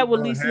have that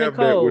with Lisa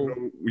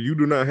Nicole. You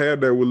do not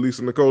have that with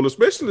Lisa Nicole,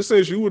 especially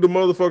since you were the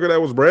motherfucker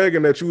that was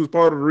bragging that you was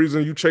part of the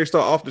reason you chased her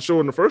off the show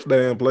in the first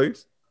damn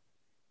place.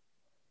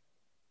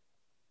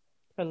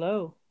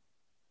 Hello.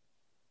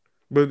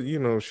 But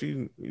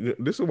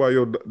this is why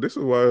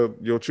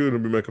your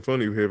children be making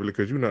fun of you heavily,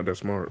 because you're not that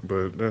smart.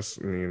 But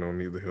that's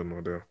neither here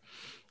nor there.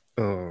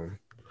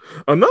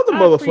 Another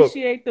motherfucker. I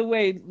appreciate the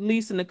way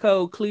Lisa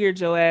Nicole cleared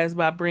your ass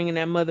by bringing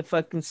that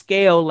motherfucking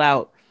scale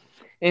out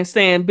and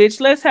saying,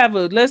 "Bitch, let's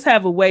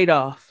have a weight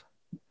off."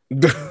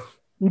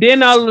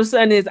 Then all of a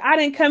sudden I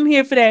didn't come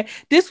here for that.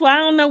 This why I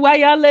don't know why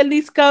y'all let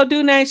Lisa Nicole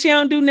do nothing. She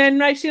don't do nothing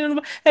right. She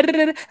don't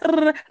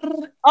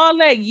all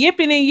that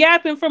yipping and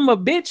yapping from a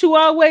bitch who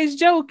always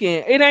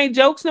joking. It ain't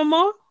jokes no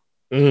more.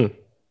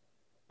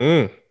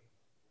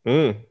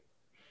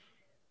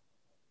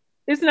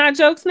 It's not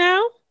jokes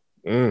now.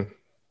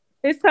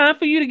 It's time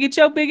for you to get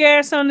your big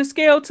ass on the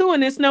scale too,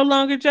 and it's no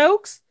longer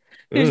jokes,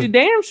 because you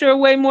damn sure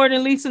weigh more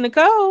than Lisa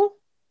Nicole.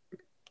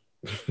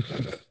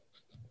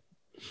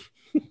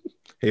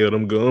 Hell,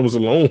 them gums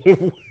alone.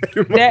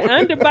 That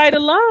underbite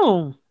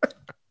alone.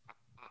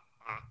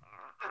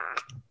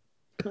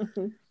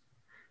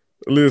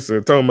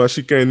 Listen, talking about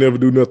she can't never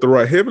do nothing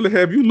right. Heavily,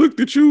 have you looked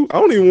at you? I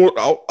don't even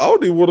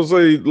want to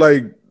say,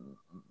 like,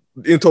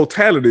 in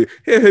totality.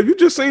 Hey, have you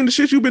just seen the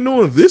shit you've been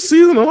doing this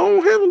season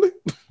alone, Heavily?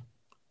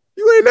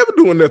 You ain't never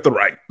doing nothing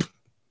right.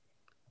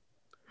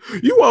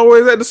 You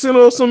always at the center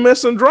of some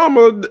mess and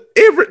drama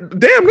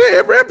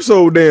every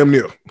episode, damn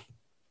near.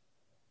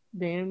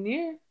 Damn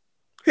near.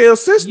 Hell,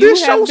 since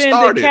this show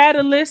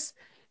started.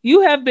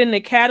 You have been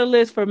the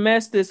catalyst for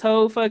mess this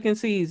whole fucking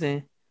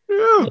season.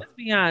 Yeah. Let's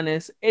be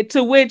honest.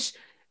 To which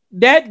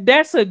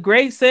that's a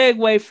great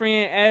segue,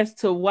 friend, as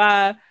to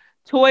why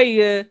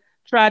Toya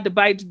tried to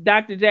bite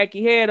Dr.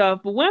 Jackie head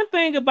off. But one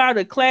thing about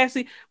a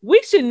classy,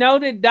 we should know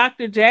that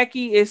Dr.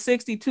 Jackie is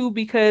 62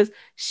 because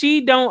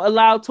she don't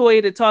allow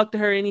Toya to talk to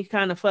her any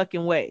kind of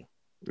fucking way.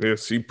 Yeah,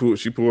 she pulled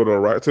her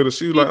right to the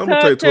shoe. Like, I'm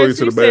gonna take Toya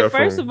to the bathroom.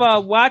 First of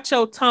all, watch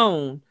your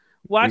tone.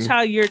 Watch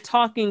how you're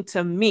talking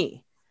to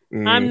me.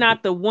 I'm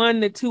not the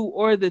 1, the 2,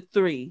 or the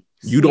 3.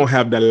 You don't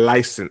have the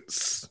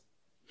license.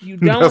 You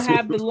don't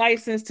have the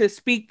license to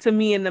speak to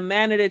me in the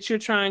manner that you're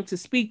trying to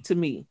speak to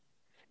me.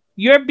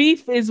 Your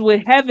beef is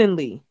with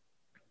Heavenly.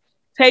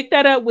 Take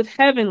that up with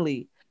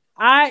Heavenly.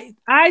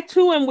 I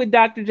too am with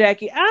Dr.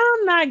 Jackie.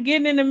 I'm not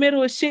getting in the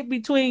middle of shit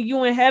between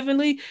you and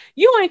Heavenly.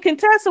 You and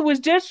Contessa was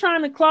just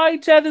trying to claw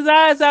each other's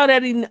eyes out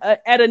at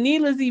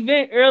Anila's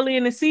event early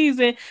in the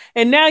season,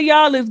 and now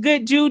y'all is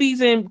good Judy's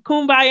and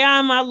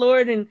kumbaya, my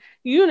lord, and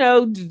you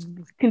know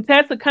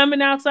Contessa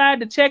coming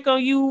outside to check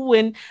on you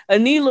and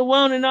Anila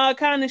won and all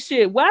kind of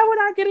shit. Why would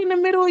I get in the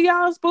middle of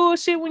y'all's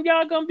bullshit when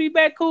y'all gonna be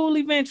back cool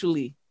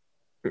eventually?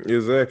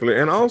 Exactly,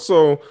 and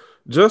also.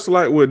 Just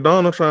like with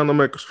Donna trying to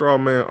make a straw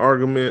man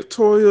argument,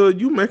 Toya,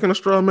 you making a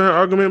straw man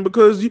argument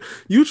because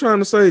you trying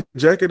to say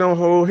Jackie don't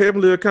hold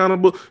Heavenly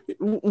accountable.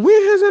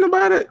 When has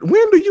anybody?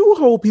 When do you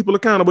hold people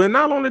accountable? And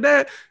not only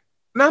that,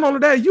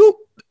 you,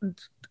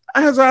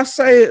 as I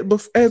said,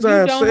 as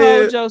I said,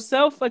 hold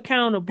yourself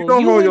accountable.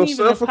 You wouldn't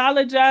even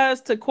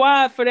apologize to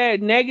Quad for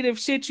that negative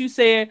shit you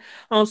said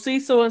on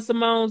Cecil and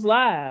Simone's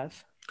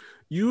live.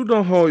 You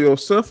don't hold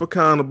yourself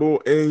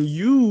accountable, and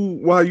you,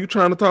 while you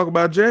trying to talk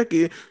about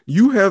Jackie,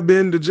 you have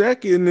been the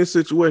Jackie in this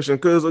situation.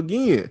 Because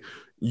again,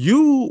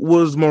 you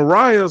was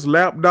Mariah's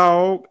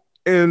lapdog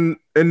and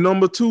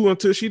number two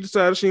until she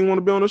decided she didn't want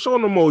to be on the show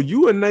no more.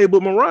 You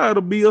enabled Mariah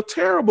to be a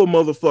terrible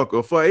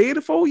motherfucker for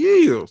 84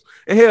 years.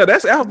 And hell,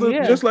 that's after,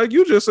 just like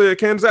you just said,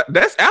 Candace,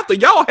 that's after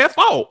y'all have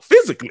fought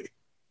physically.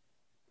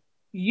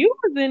 You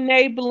was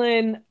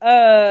enabling,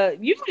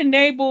 you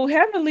enabled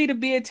Heavenly to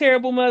be a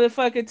terrible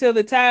motherfucker till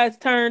the tides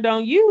turned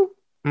on you.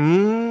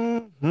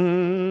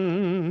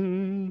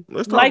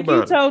 Let's talk like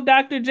about you told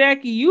Dr.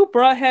 Jackie, you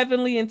brought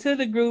Heavenly into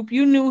the group.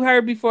 You knew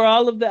her before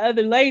all of the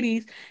other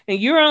ladies, and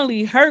you're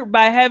only hurt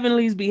by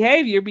Heavenly's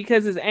behavior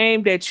because it's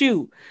aimed at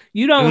you.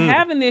 You don't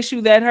have an issue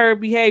that her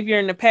behavior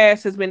in the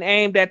past has been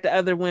aimed at the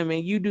other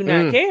women. You do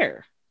not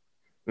care.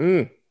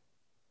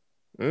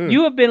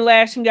 You have been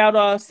lashing out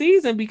all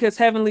season because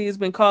Heavenly has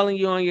been calling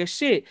you on your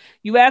shit.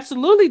 You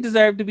absolutely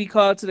deserve to be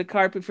called to the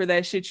carpet for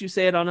that shit you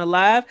said on a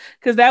live,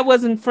 because that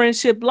wasn't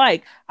friendship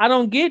like. I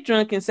don't get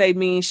drunk and say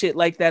mean shit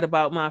like that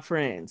about my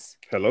friends.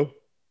 Hello?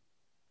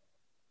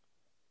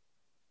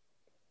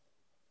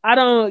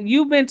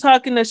 You've been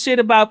talking the shit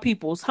about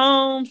people's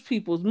homes,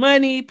 people's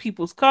money,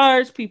 people's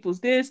cars,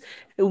 people's this,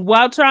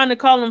 while trying to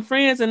call them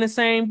friends in the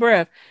same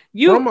breath.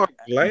 You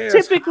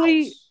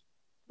typically... house.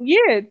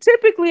 Yeah,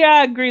 typically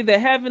I agree that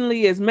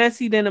Heavenly is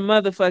messy than a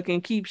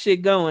motherfucking keep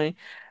shit going.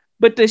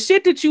 But the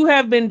shit that you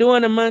have been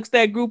doing amongst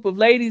that group of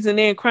ladies and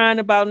then crying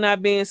about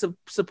not being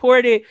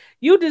supported,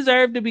 you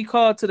deserve to be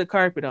called to the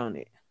carpet on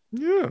it.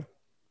 Yeah.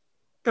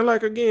 And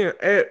like, again,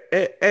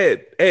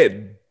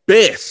 at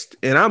best,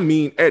 and I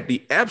mean at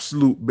the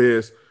absolute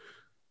best,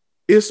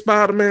 it's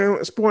Spider-Man,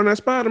 it's pointing at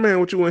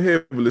Spider-Man with you and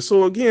Heavenly.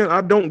 So again,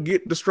 I don't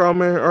get the straw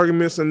man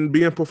arguments and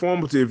being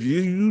performative.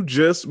 You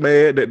just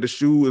mad that the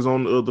shoe is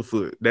on the other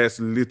foot. That's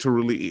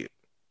literally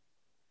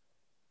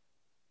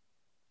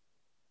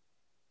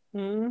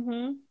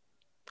it.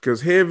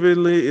 Because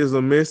Heavenly is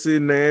a messy,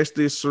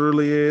 nasty,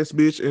 surly ass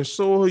bitch, and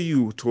so are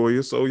you,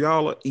 Toya. So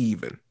y'all are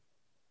even.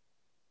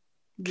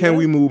 Can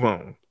we move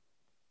on?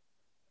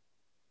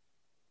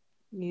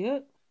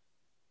 Yep.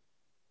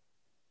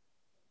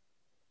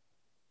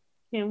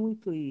 Can we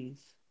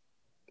please?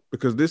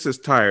 Because this is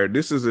tired.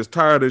 This is as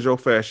tired as your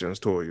fashions,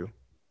 Toya.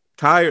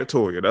 Tired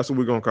Toya. That's what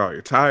we're going to call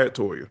you. Tired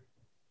Toya.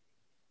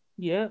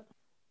 Yep.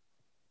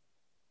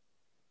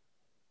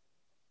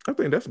 I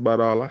think that's about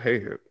all I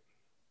had.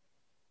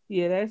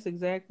 Yeah, that's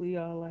exactly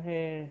all I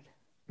had.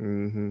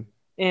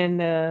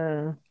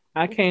 And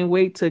I can't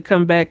wait to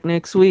come back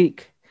next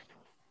week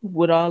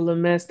with all the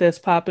mess that's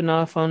popping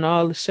off on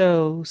all the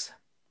shows.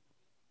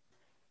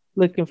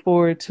 Looking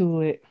forward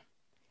to it.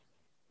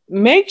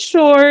 Make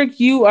sure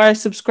you are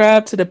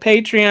subscribed to the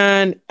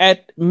Patreon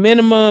at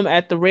minimum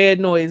at the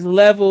Red Noise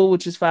level,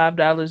 which is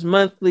 $5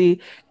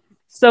 monthly,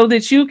 so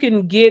that you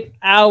can get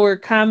our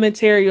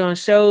commentary on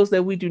shows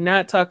that we do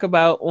not talk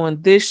about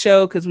on this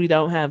show because we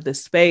don't have the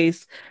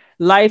space.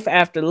 Life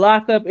After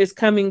Lockup is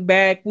coming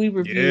back. We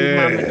reviewed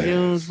Mama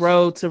June's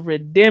Road to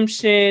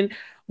Redemption.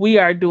 We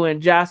are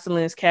doing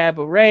Jocelyn's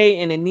Cabaret,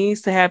 and it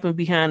needs to happen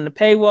behind the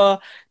paywall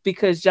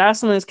because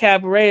Jocelyn's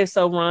Cabaret is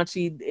so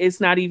raunchy.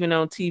 It's not even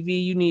on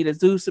TV. You need a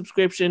Zoo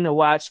subscription to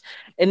watch.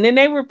 And then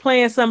they were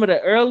playing some of the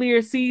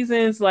earlier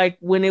seasons, like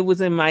when it was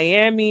in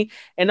Miami,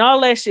 and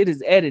all that shit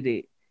is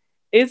edited.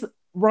 It's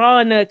raw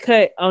and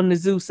uncut on the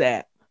Zeus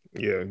app.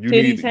 Yeah, you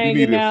need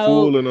it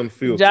full and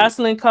unfiltered.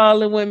 Jocelyn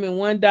calling women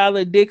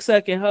 $1 dick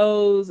sucking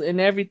hoes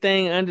and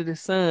everything under the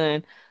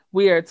sun.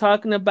 We are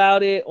talking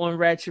about it on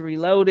Ratchet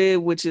Reloaded,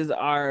 which is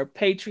our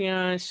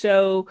Patreon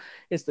show.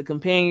 It's the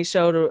companion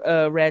show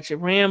to Ratchet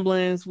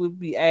Ramblings. We'll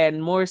be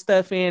adding more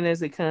stuff in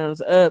as it comes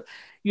up.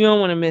 You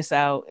don't want to miss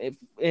out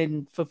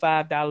for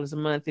 $5 a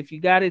month. If you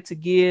got it to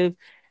give,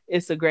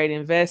 it's a great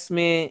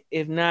investment.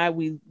 If not,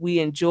 we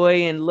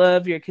enjoy and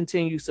love your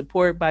continued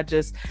support by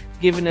just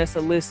giving us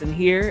a listen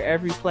here.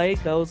 Every play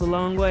goes a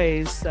long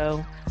ways.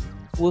 So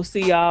we'll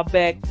see y'all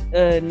back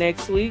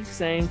next week,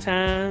 same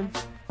time.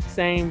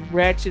 Same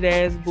ratchet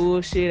ass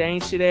bullshit,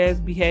 ancient ass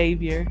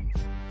behavior.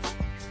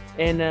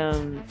 And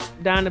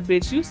Donna,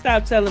 bitch, you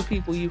stop telling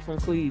people you from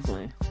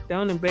Cleveland.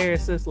 Don't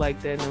embarrass us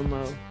like that no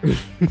more.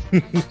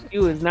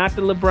 You is not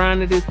the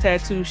LeBron of this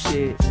tattoo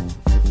shit.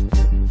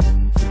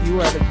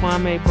 You are the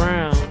Kwame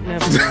Brown.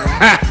 Never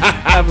mind.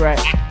 All right.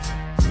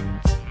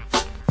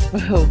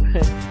 Oh,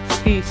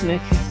 peace,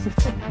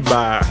 niggas.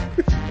 Bye.